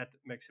Rivals and at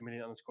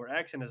Maximilian underscore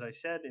X. And as I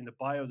said, in the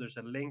bio, there's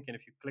a link. And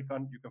if you click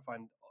on it, you can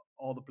find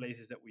all the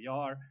places that we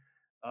are.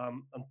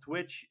 On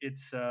Twitch,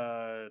 it's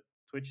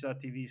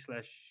twitch.tv/,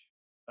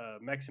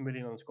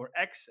 Maximilian underscore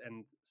X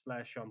and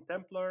 /Sean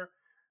Templar.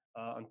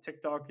 On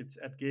TikTok, it's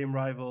at Game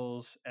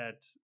Rivals,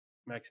 at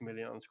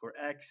Maximilian underscore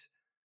X.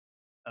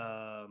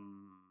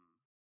 Um,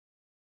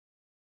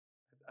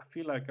 I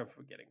feel like I'm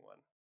forgetting one.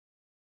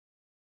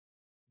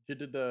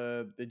 Did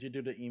you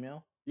do the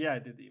email? Yeah, I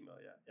did the email.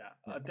 Yeah, yeah.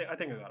 Yeah. I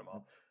think I got them Yeah.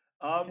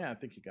 all. Um, Yeah, I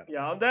think you got them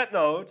yeah. all. On that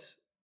note,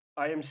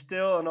 I am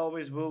still and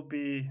always will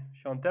be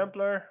Sean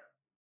Templar,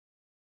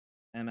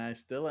 And I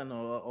still and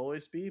will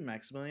always be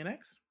Maximilian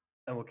X.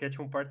 and we'll catch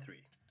you on part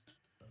three.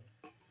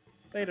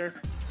 Later.